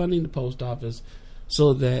defunding the post office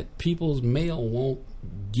so that people's mail won't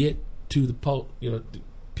get to the post.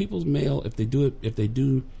 People's mail, if they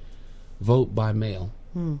do vote by mail,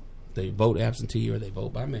 they vote absentee or they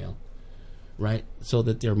vote by mail, right? So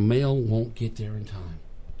that their mail won't get there in time.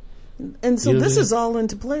 And so this is all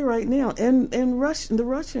into play right now, and the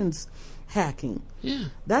Russians hacking. Yeah,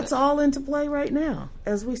 that's all into play right now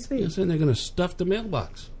as we speak. Saying they're going to stuff the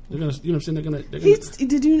mailbox. They're going to, they're going to.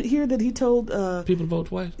 Did you hear that he told people to vote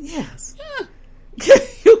twice? Yes. Yeah.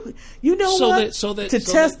 you know to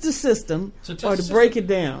test the system or to break it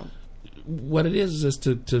down. What it is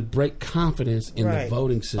to break confidence in the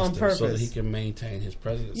voting system so that he can maintain his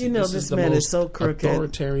presidency. This man is so crooked,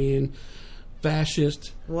 authoritarian,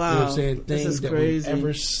 fascist. Wow, things that we've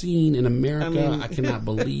ever seen in America. I cannot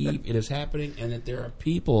believe it is happening, and that there are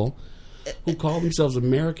people who call themselves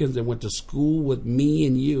Americans that went to school with me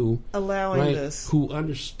and you, allowing this, who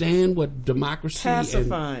understand what democracy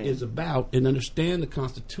is about and understand the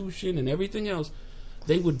Constitution and everything else.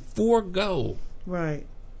 They would forego right.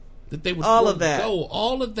 That they would all of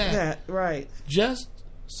that, right, just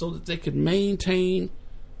so that they could maintain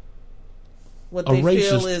what a they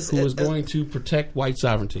feel racist who is going to protect white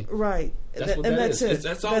sovereignty. Right. That's what and that that's is. it.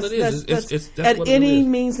 That's all it is. That's at what any it is.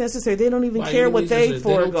 means necessary. They don't even By care any what means they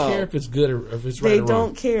necessary. forego. They don't care if it's good or if it's right They or wrong.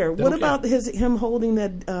 don't care. They What don't about care. him holding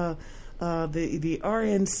that the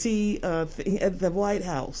RNC thing at the White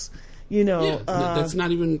House? You know, that's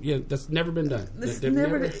not even. Yeah, that's never been done.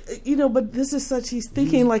 never. You know, but this is such. He's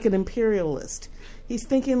thinking like an imperialist. He's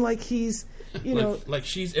thinking like he's. You know, like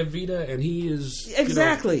she's Evita and he is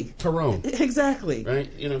exactly Tyrone. Exactly.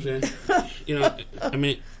 Right. You know what I'm saying? You know. I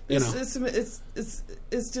mean. You know.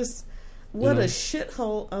 It's just what a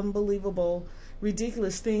shithole, unbelievable,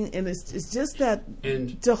 ridiculous thing, and it's just that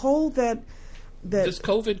and to hold that this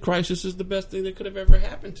COVID crisis is the best thing that could have ever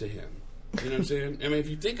happened to him. You know what I'm saying? I mean, if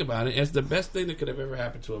you think about it, it's the best thing that could have ever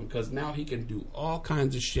happened to him because now he can do all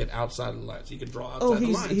kinds of shit outside of the lines. He can draw outside the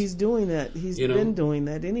lines. He's doing that. He's been doing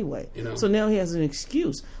that anyway. You know? So now he has an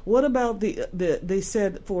excuse. What about they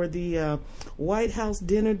said for the White House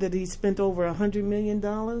dinner that he spent over $100 million?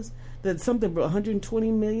 That something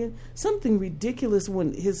 $120 million, something ridiculous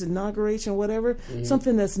when his inauguration, or whatever,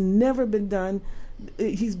 something that's never been done.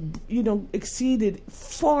 He's exceeded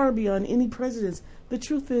far beyond any president's. The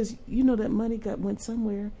truth is, that money went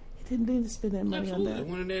somewhere. He didn't spend that money on that. It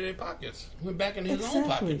went in their pockets. Went back in his own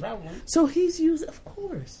pocket, probably. So he's using, of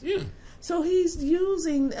course. Yeah. So he's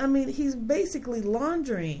using. I mean, he's basically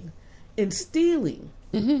laundering and stealing.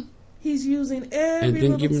 Mm-hmm. He's using every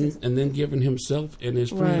and then giving himself and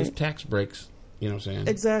his friends tax breaks. You know what I'm saying?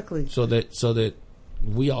 Exactly. So that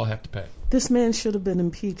we all have to pay. This man should have been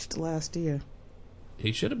impeached last year.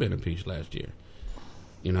 He should have been impeached last year.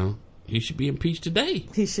 You know, he should be impeached today.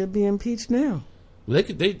 He should be impeached now.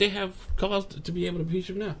 They have cause to be able to impeach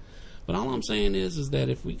him now. But all I'm saying is that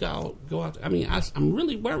if we go out, I mean, I'm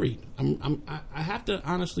really worried. I have to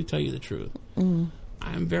honestly tell you the truth. Mm.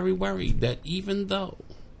 I am very worried that even though,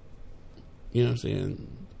 you know what I'm saying,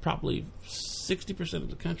 probably 60% of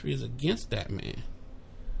the country is against that man,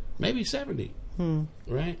 maybe 70,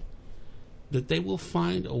 right? That they will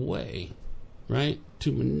find a way, right,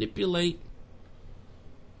 to manipulate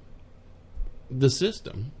the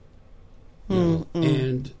system,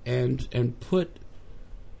 and put,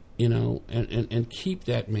 and keep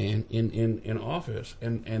that man in office,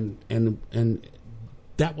 and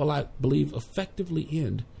that will, I believe, effectively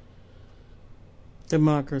end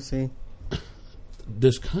democracy.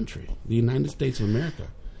 This country, the United States of America.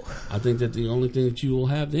 I think that the only thing that you will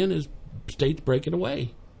have then is states breaking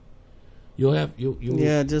away. You'll have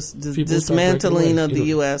just dismantling of the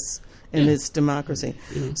U.S. and its democracy.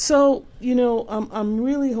 So I'm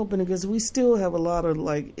really hoping, because we still have a lot of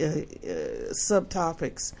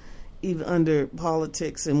subtopics even under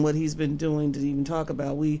politics and what he's been doing to even talk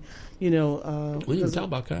about. We didn't talk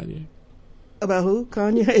about Kanye. About who?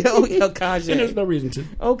 Kanye? Oh, yeah, Kanye. And there's no reason to.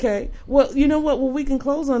 Okay. Well, you know what? Well, we can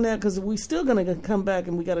close on that because we're still going to come back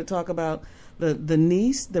and we got to talk about the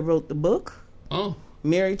niece that wrote the book. Oh.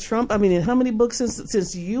 Mary Trump. I mean, how many books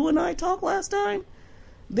since you and I talked last time?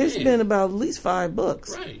 There's been about at least 5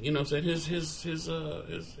 books. Right. Said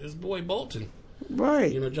his boy Bolton.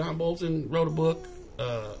 Right. John Bolton wrote a book.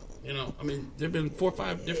 I mean, there've been 4 or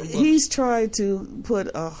 5 different books. He's tried to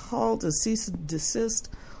put a halt, a cease and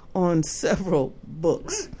desist on several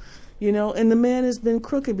books, and the man has been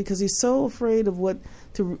crooked because he's so afraid of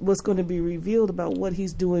what's going to be revealed about what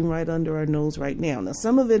he's doing right under our nose right now. Now,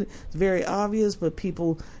 some of it is very obvious, but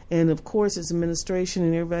people, and of course his administration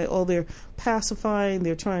and everybody, they're pacifying,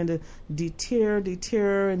 they're trying to deter,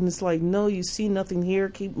 and it's like, no, you see nothing here,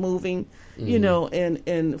 keep moving,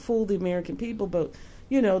 and fool the American people, but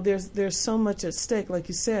there's so much at stake, like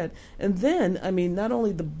you said. And then, I mean, not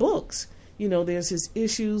only the books, there's his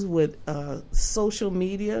issues with social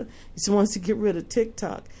media. He wants to get rid of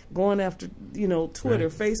TikTok, going after, Twitter,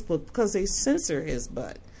 Facebook, because they censor his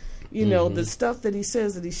butt. The stuff that he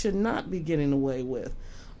says that he should not be getting away with.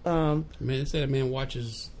 They say he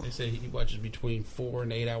watches between 4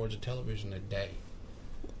 and 8 hours of television a day.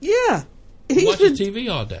 Yeah. He watches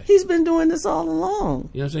TV all day. He's been doing this all along.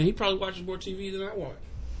 You know what I'm saying? He probably watches more TV than I watch.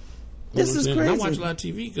 This is crazy. And I watch a lot of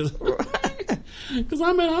TV because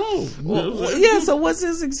I'm at home. So what's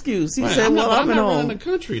his excuse? He said, I'm at home. I'm not running the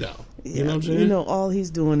country, though. Yeah, you know what I'm saying? All he's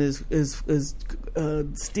doing is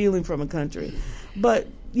stealing from a country. But,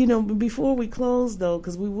 before we close, though,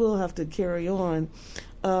 because we will have to carry on,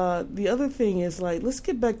 the other thing is, let's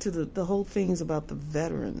get back to the whole things about the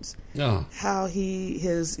veterans. Oh. How he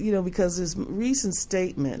has, because his recent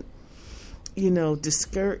statement,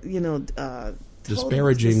 disparaging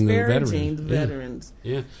the veterans.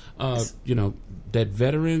 Yeah. That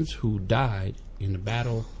veterans who died in the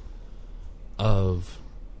Battle of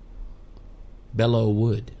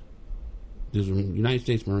Bellowood. These were United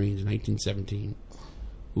States Marines in 1917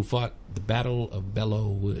 who fought the Battle of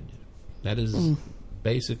Bellowood. That is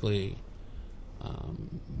basically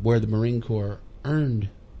where the Marine Corps earned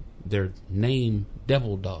their name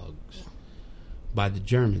Devil Dogs by the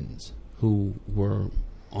Germans, who were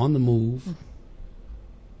on the move,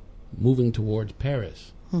 moving towards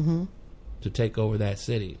Paris to take over that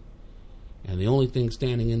city. And the only thing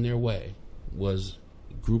standing in their way was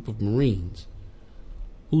a group of Marines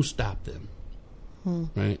who stopped them.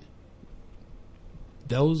 Right?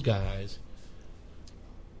 Those guys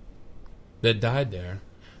that died there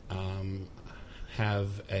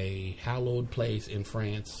have a hallowed place in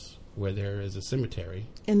France where there is a cemetery.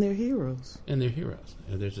 And they're heroes. And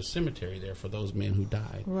there's a cemetery there for those men who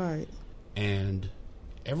died. Right. And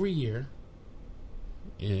every year,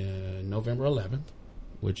 in November 11th,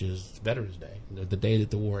 which is Veterans Day, the day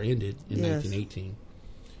that the war ended in 1918,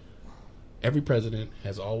 every president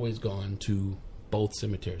has always gone to both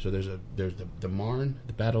cemeteries. So there's the Marne,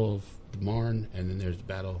 the Battle of the Marne, and then there's the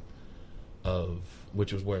Battle of,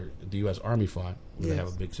 which was where the U.S. Army fought. They have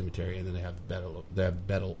a big cemetery, and then they have the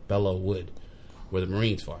Battle Bellowood, where the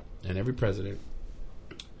Marines fought. And every president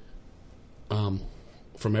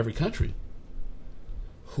from every country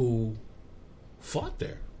who fought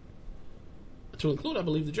there, to include, I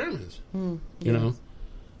believe, the Germans, you know,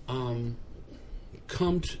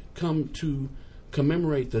 come to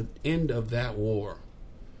commemorate the end of that war,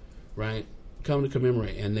 right? Come to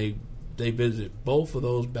commemorate, and they visit both of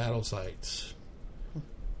those battle sites,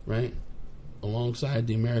 right, alongside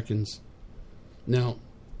the Americans. Now,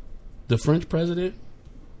 the French president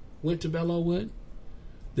went to Bellowood.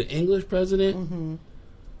 The English president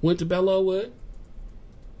went to Bellowood.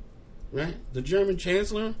 Right? The German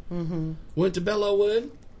chancellor went to Bellowood.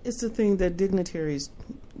 It's the thing that dignitaries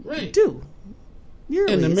do.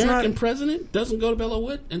 Yearly. And the American president doesn't go to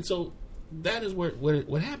Bellowood. And so that is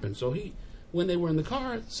what happened. So when they were in the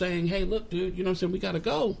car saying, hey, look, dude, you know what I'm saying, we got to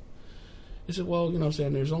go. He said, well, you know what I'm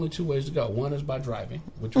saying, there's only two ways to go. One is by driving,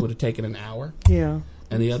 which would have taken an hour. Yeah.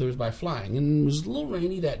 And the other is by flying. And it was a little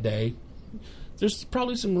rainy that day. There's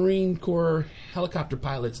probably some Marine Corps helicopter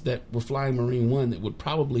pilots that were flying Marine One that would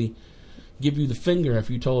probably give you the finger if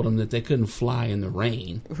you told them that they couldn't fly in the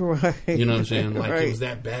rain. Right. You know what I'm saying? Like it was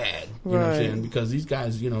that bad. You know what I'm saying? Because these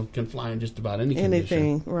guys, you know, can fly in just about any condition.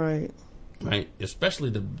 Anything, right. Right. Especially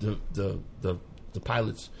the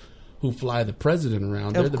pilots who fly the president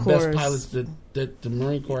around. They're the best pilots that the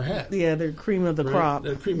Marine Corps has. Yeah, they're cream of the crop.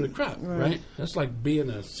 They're cream of the crop, right? That's like being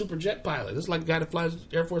a super jet pilot. That's like a guy that flies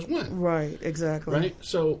Air Force One. Right, exactly. Right?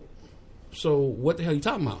 So what the hell are you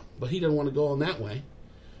talking about? But he doesn't want to go on that way.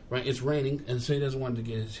 Right? It's raining, and so he doesn't want to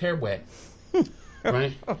get his hair wet.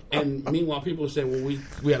 Right? And meanwhile, people are saying, well,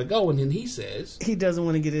 we got to go. And then he says... He doesn't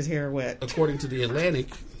want to get his hair wet. According to the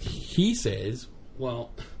Atlantic, he says,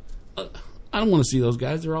 well, I don't want to see those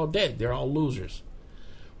guys. They're all dead. They're all losers.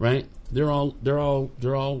 Right? They're all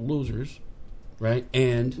losers. Right?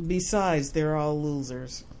 And... Besides, they're all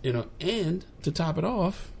losers. You know, and to top it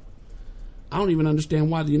off, I don't even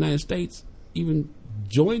understand why the United States even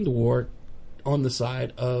joined the war on the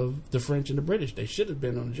side of the French and the British. They should have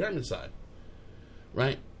been on the German side.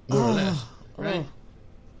 Right? More or less. Right?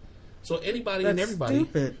 So anybody and everybody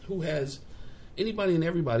who has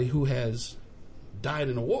died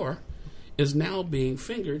in a war is now being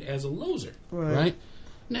fingered as a loser. Right?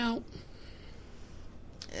 Now,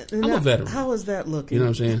 I'm a veteran. How is that looking? You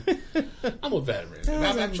know what I'm saying? I'm a veteran.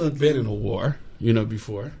 I've actually been in a war, you know,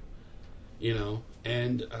 before. You know,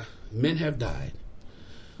 and men have died.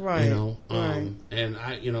 Right. You know, and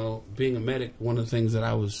I, you know, being a medic, one of the things that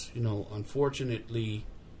I was, you know, unfortunately,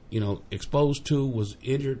 you know, exposed to was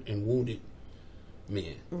injured and wounded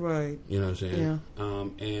men. Right. You know what I'm saying?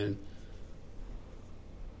 Yeah. And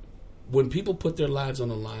when people put their lives on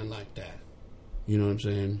the line like that, you know what I'm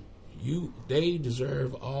saying? They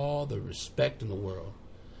deserve all the respect in the world.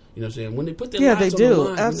 You know what I'm saying? When they put their lives on the line. Yeah,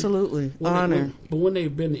 they do. Absolutely. Honor. But when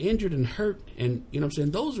they've been injured and hurt, and, you know what I'm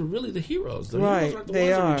saying, those are really the heroes. The heroes aren't the ones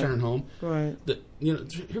that return home. Right.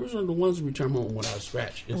 Heroes are the ones who return home without a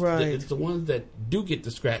scratch. It's the ones that do get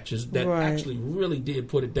the scratches that actually really did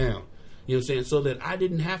put it down. You know what I'm saying? So that I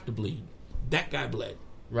didn't have to bleed. That guy bled.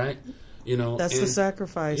 Right? You know. That's the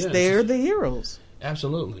sacrifice. They're the heroes.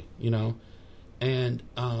 Absolutely. You know. And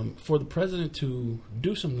for the president to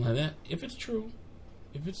do something like that, if it's true,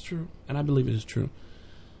 and I believe it is true,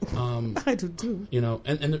 I do too. You know,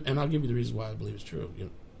 and I'll give you the reasons why I believe it's true. You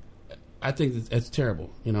know, I think that's terrible.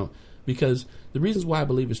 You know, because the reasons why I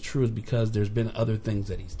believe it's true is because there's been other things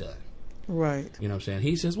that he's done. Right. You know what I'm saying?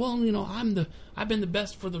 He says, "Well, you know, I've been the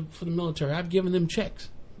best for the military. I've given them checks."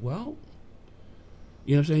 Well,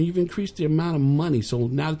 You know what I'm saying? You've increased the amount of money. So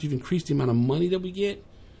now that you've increased the amount of money that we get,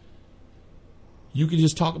 you can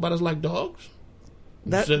just talk about us like dogs?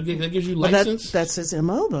 That gives you license? That's his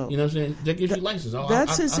MO, though. You know what I'm saying? That gives you license.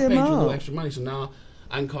 That's his I paid MO. you a little extra money, so now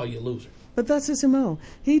I can call you a loser. But that's his MO.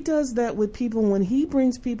 He does that with people when he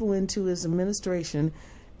brings people into his administration,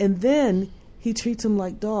 and then he treats them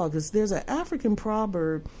like dogs. There's an African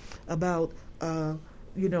proverb about, a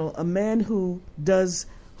man who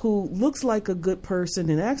looks like a good person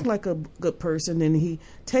and acts like a good person, and he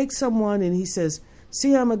takes someone and he says,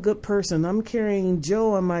 "See, I'm a good person. I'm carrying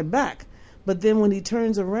Joe on my back." But then when he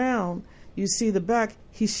turns around, you see the back,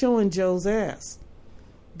 he's showing Joe's ass.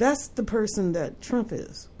 That's the person that Trump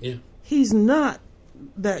is. Yeah. He's not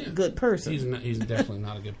that good person. He's definitely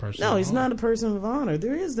not a good person. No, he's not a person of honor.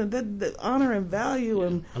 There is the honor and value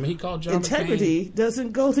and he called John integrity McCain.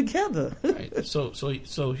 Doesn't go together. Right. So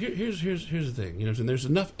here's the thing. You know, so there's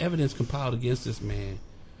enough evidence compiled against this man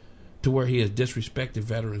to where he has disrespected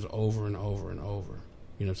veterans over and over and over.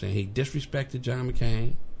 You know what I'm saying? He disrespected John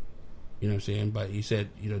McCain. You know what I'm saying? But he said,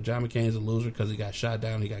 John McCain's a loser because he got shot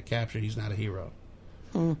down, he got captured, he's not a hero.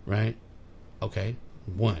 Right? Okay.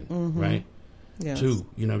 One, right? Yes. Two,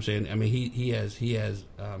 you know what I'm saying? I mean, he has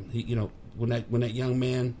when that young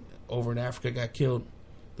man over in Africa got killed,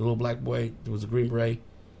 the little black boy, there was a Green Beret,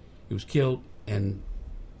 he was killed, and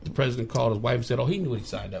the president called his wife and said, he knew what he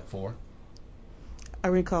signed up for. I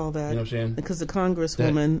recall that. You know what I'm saying? Because the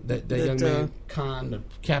congresswoman... That young man, Khan, the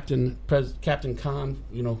Captain Khan,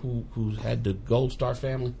 who had the Gold Star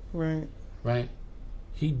family. Right. Right?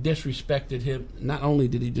 He disrespected him. Not only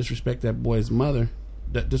did he disrespect that boy's mother,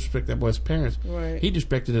 disrespect that boy's parents, right. He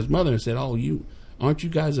disrespected his mother and said, aren't you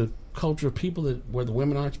guys a culture of people where the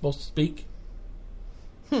women aren't supposed to speak?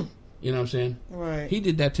 You know what I'm saying? Right. He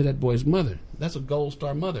did that to that boy's mother. That's a Gold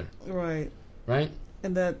Star mother. Right. Right?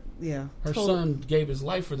 And that, her son gave his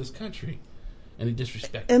life for this country, and he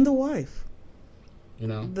disrespected. And the wife,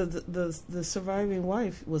 the surviving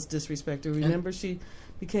wife was disrespected. Remember, she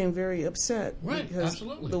became very upset, right? Because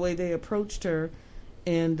absolutely, the way they approached her,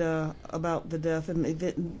 and about the death, and they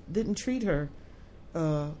didn't treat her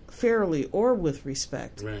fairly or with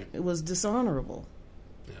respect. Right, it was dishonorable.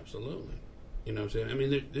 Absolutely, you know what I'm saying. I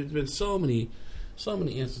mean, there's been so many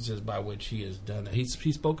instances by which he has done that. He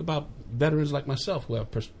spoke about veterans like myself who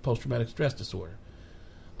have post-traumatic stress disorder,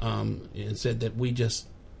 and said that we just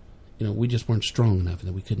weren't strong enough and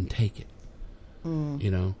that we couldn't take it.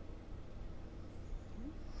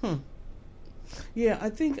 Yeah, I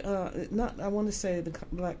think I want to say the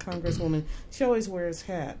black congresswoman. She always wears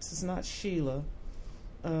hats. It's not Sheila.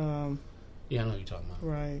 Yeah, I know what you're talking about.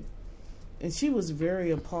 Right. And she was very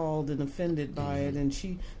appalled and offended by it, and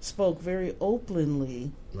she spoke very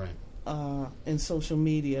openly, right, in social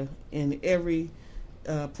media, in every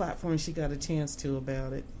platform she got a chance to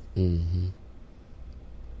about it. Mm-hmm.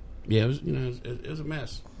 Yeah, it was it was a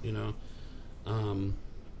mess. It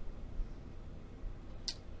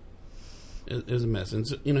was a mess, and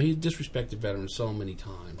so, he disrespected veterans so many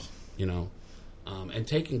times. And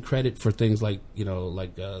taking credit for things like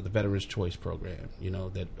the Veterans Choice Program,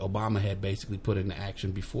 that Obama had basically put into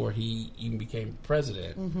action before he even became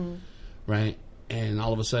president, right? And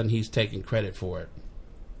all of a sudden he's taking credit for it,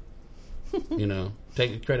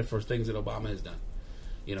 taking credit for things that Obama has done.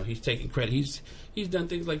 He's taking credit. He's done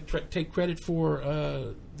things like take credit for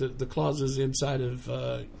the clauses inside of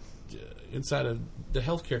the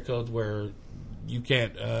healthcare codes where you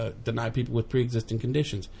can't deny people with pre-existing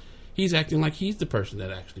conditions. He's acting like he's the person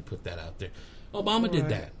that actually put that out there. Obama did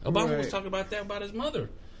that. Obama was talking about that about his mother. You know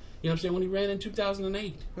what I'm saying? When he ran in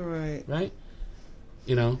 2008. Right. Right?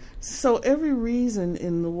 So every reason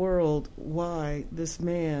in the world why this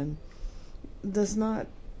man does not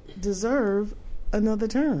deserve another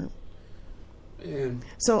term. Man.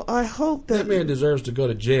 So I hope that man deserves to go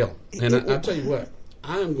to jail. And I'll tell you what,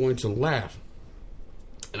 I am going to laugh.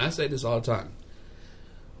 And I say this all the time.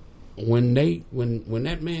 When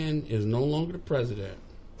that man is no longer the president,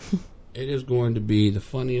 it is going to be the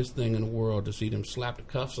funniest thing in the world to see them slap the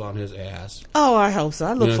cuffs on his ass. Oh, I hope so.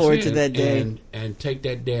 I look forward to that day. And take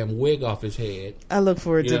that damn wig off his head. I look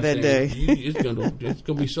forward to that day. It's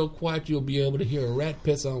gonna be so quiet you'll be able to hear a rat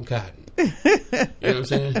piss on cotton. You know what I'm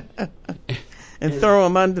saying? And throw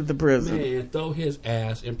him under the prison. Man, throw his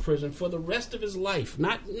ass in prison for the rest of his life.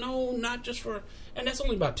 Not just for... And that's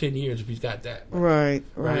only about 10 years if he's got that. Right.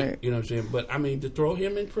 You know what I'm saying? But, I mean, to throw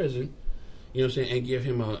him in prison, you know what I'm saying,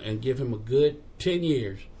 and give him a good 10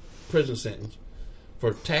 years prison sentence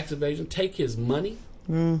for tax evasion. Take his money.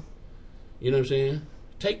 You know what I'm saying?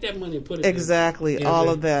 Take that money and put it exactly in, all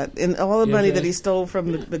of that. And all the money that he stole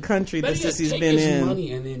from the country that he's been in. Take his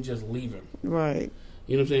money and then just leave him. Right.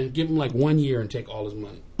 You know what I'm saying? Give him like 1 year and take all his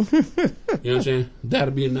money. You know what I'm saying?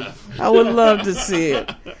 That'll be enough. I would love to see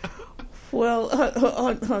it. Well,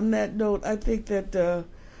 on that note, I think that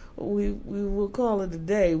we will call it a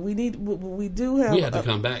day. We do have. We have to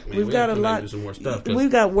come back, man. We've got a lot. Do some more stuff.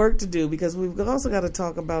 We've got work to do because we've also got to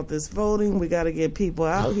talk about this voting. We got to get people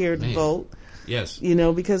out here to vote. Yes. You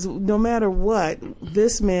know, because no matter what,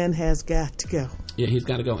 this man has got to go. Yeah, he's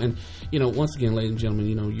got to go. And, you know, once again, ladies and gentlemen,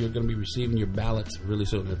 you know, you're going to be receiving your ballots really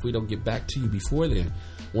soon. And if we don't get back to you before then,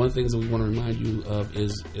 one of the things that we want to remind you of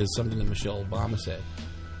is something that Michelle Obama said.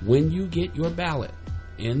 When you get your ballot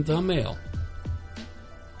in the mail,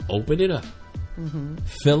 open it up,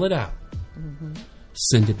 fill it out,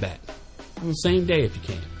 send it back. Same day if you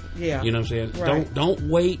can. Yeah. You know what I'm saying? Right. Don't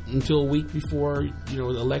wait until a week before, you know,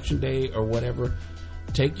 election day or whatever.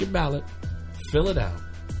 Take your ballot, fill it out,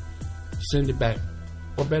 send it back.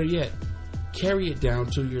 Or better yet, carry it down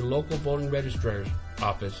to your local voting registrar's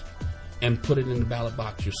office and put it in the ballot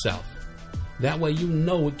box yourself. That way you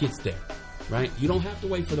know it gets there, right? You don't have to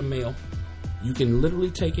wait for the mail. You can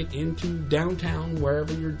literally take it into downtown,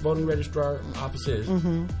 wherever your voting registrar office is,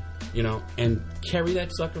 you know, and carry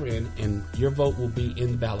that sucker in, and your vote will be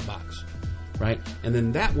in the ballot box, right? And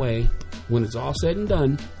then that way, when it's all said and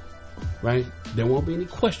done, right, there won't be any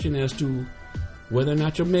question as to whether or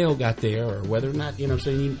not your mail got there, or whether or not, you know what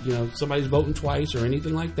I'm saying, you know, somebody's voting twice or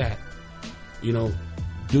anything like that. You know,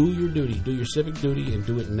 do your duty, do your civic duty, and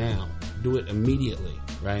do it now. Do it immediately,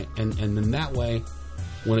 right? And then that way,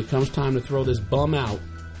 when it comes time to throw this bum out,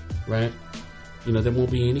 right, you know, there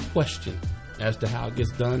won't be any question as to how it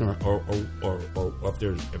gets done, or if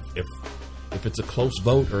there's if it's a close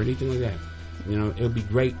vote or anything like that. You know, it would be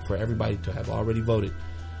great for everybody to have already voted.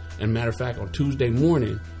 And matter of fact, on Tuesday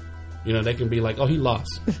morning, you know, they can be like, "Oh, he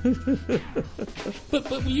lost."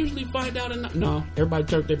 but we usually find out. No, everybody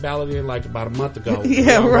turned their ballot in like about a month ago.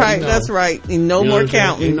 Yeah, right. Know. That's right. Ain't no more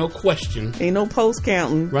counting. Ain't no question. Ain't no post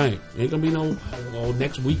counting. Right. Ain't gonna be no. Oh,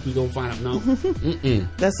 next week we gonna find out. No.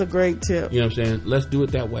 That's a great tip. You know what I'm saying? Let's do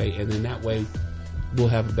it that way, and then that way we'll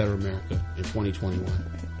have a better America in 2021.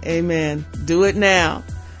 Amen. Do it now.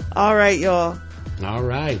 All right, y'all. All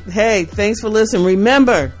right. Hey, thanks for listening.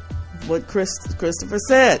 Remember what Christopher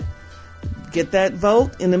said. Get that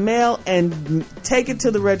vote in the mail and take it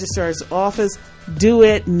to the registrar's office. Do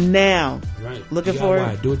it now. Right. Looking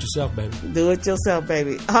forward. Do it yourself, baby. Do it yourself,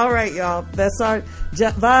 baby. All right, y'all. That's our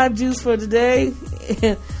vibe juice for today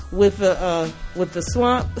with the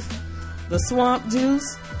swamp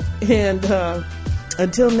juice. And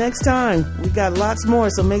until next time, we got lots more.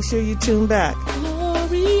 So make sure you tune back.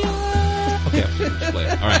 Gloria. Okay,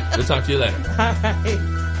 all right. We'll talk to you later. All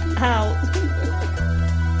right. Out.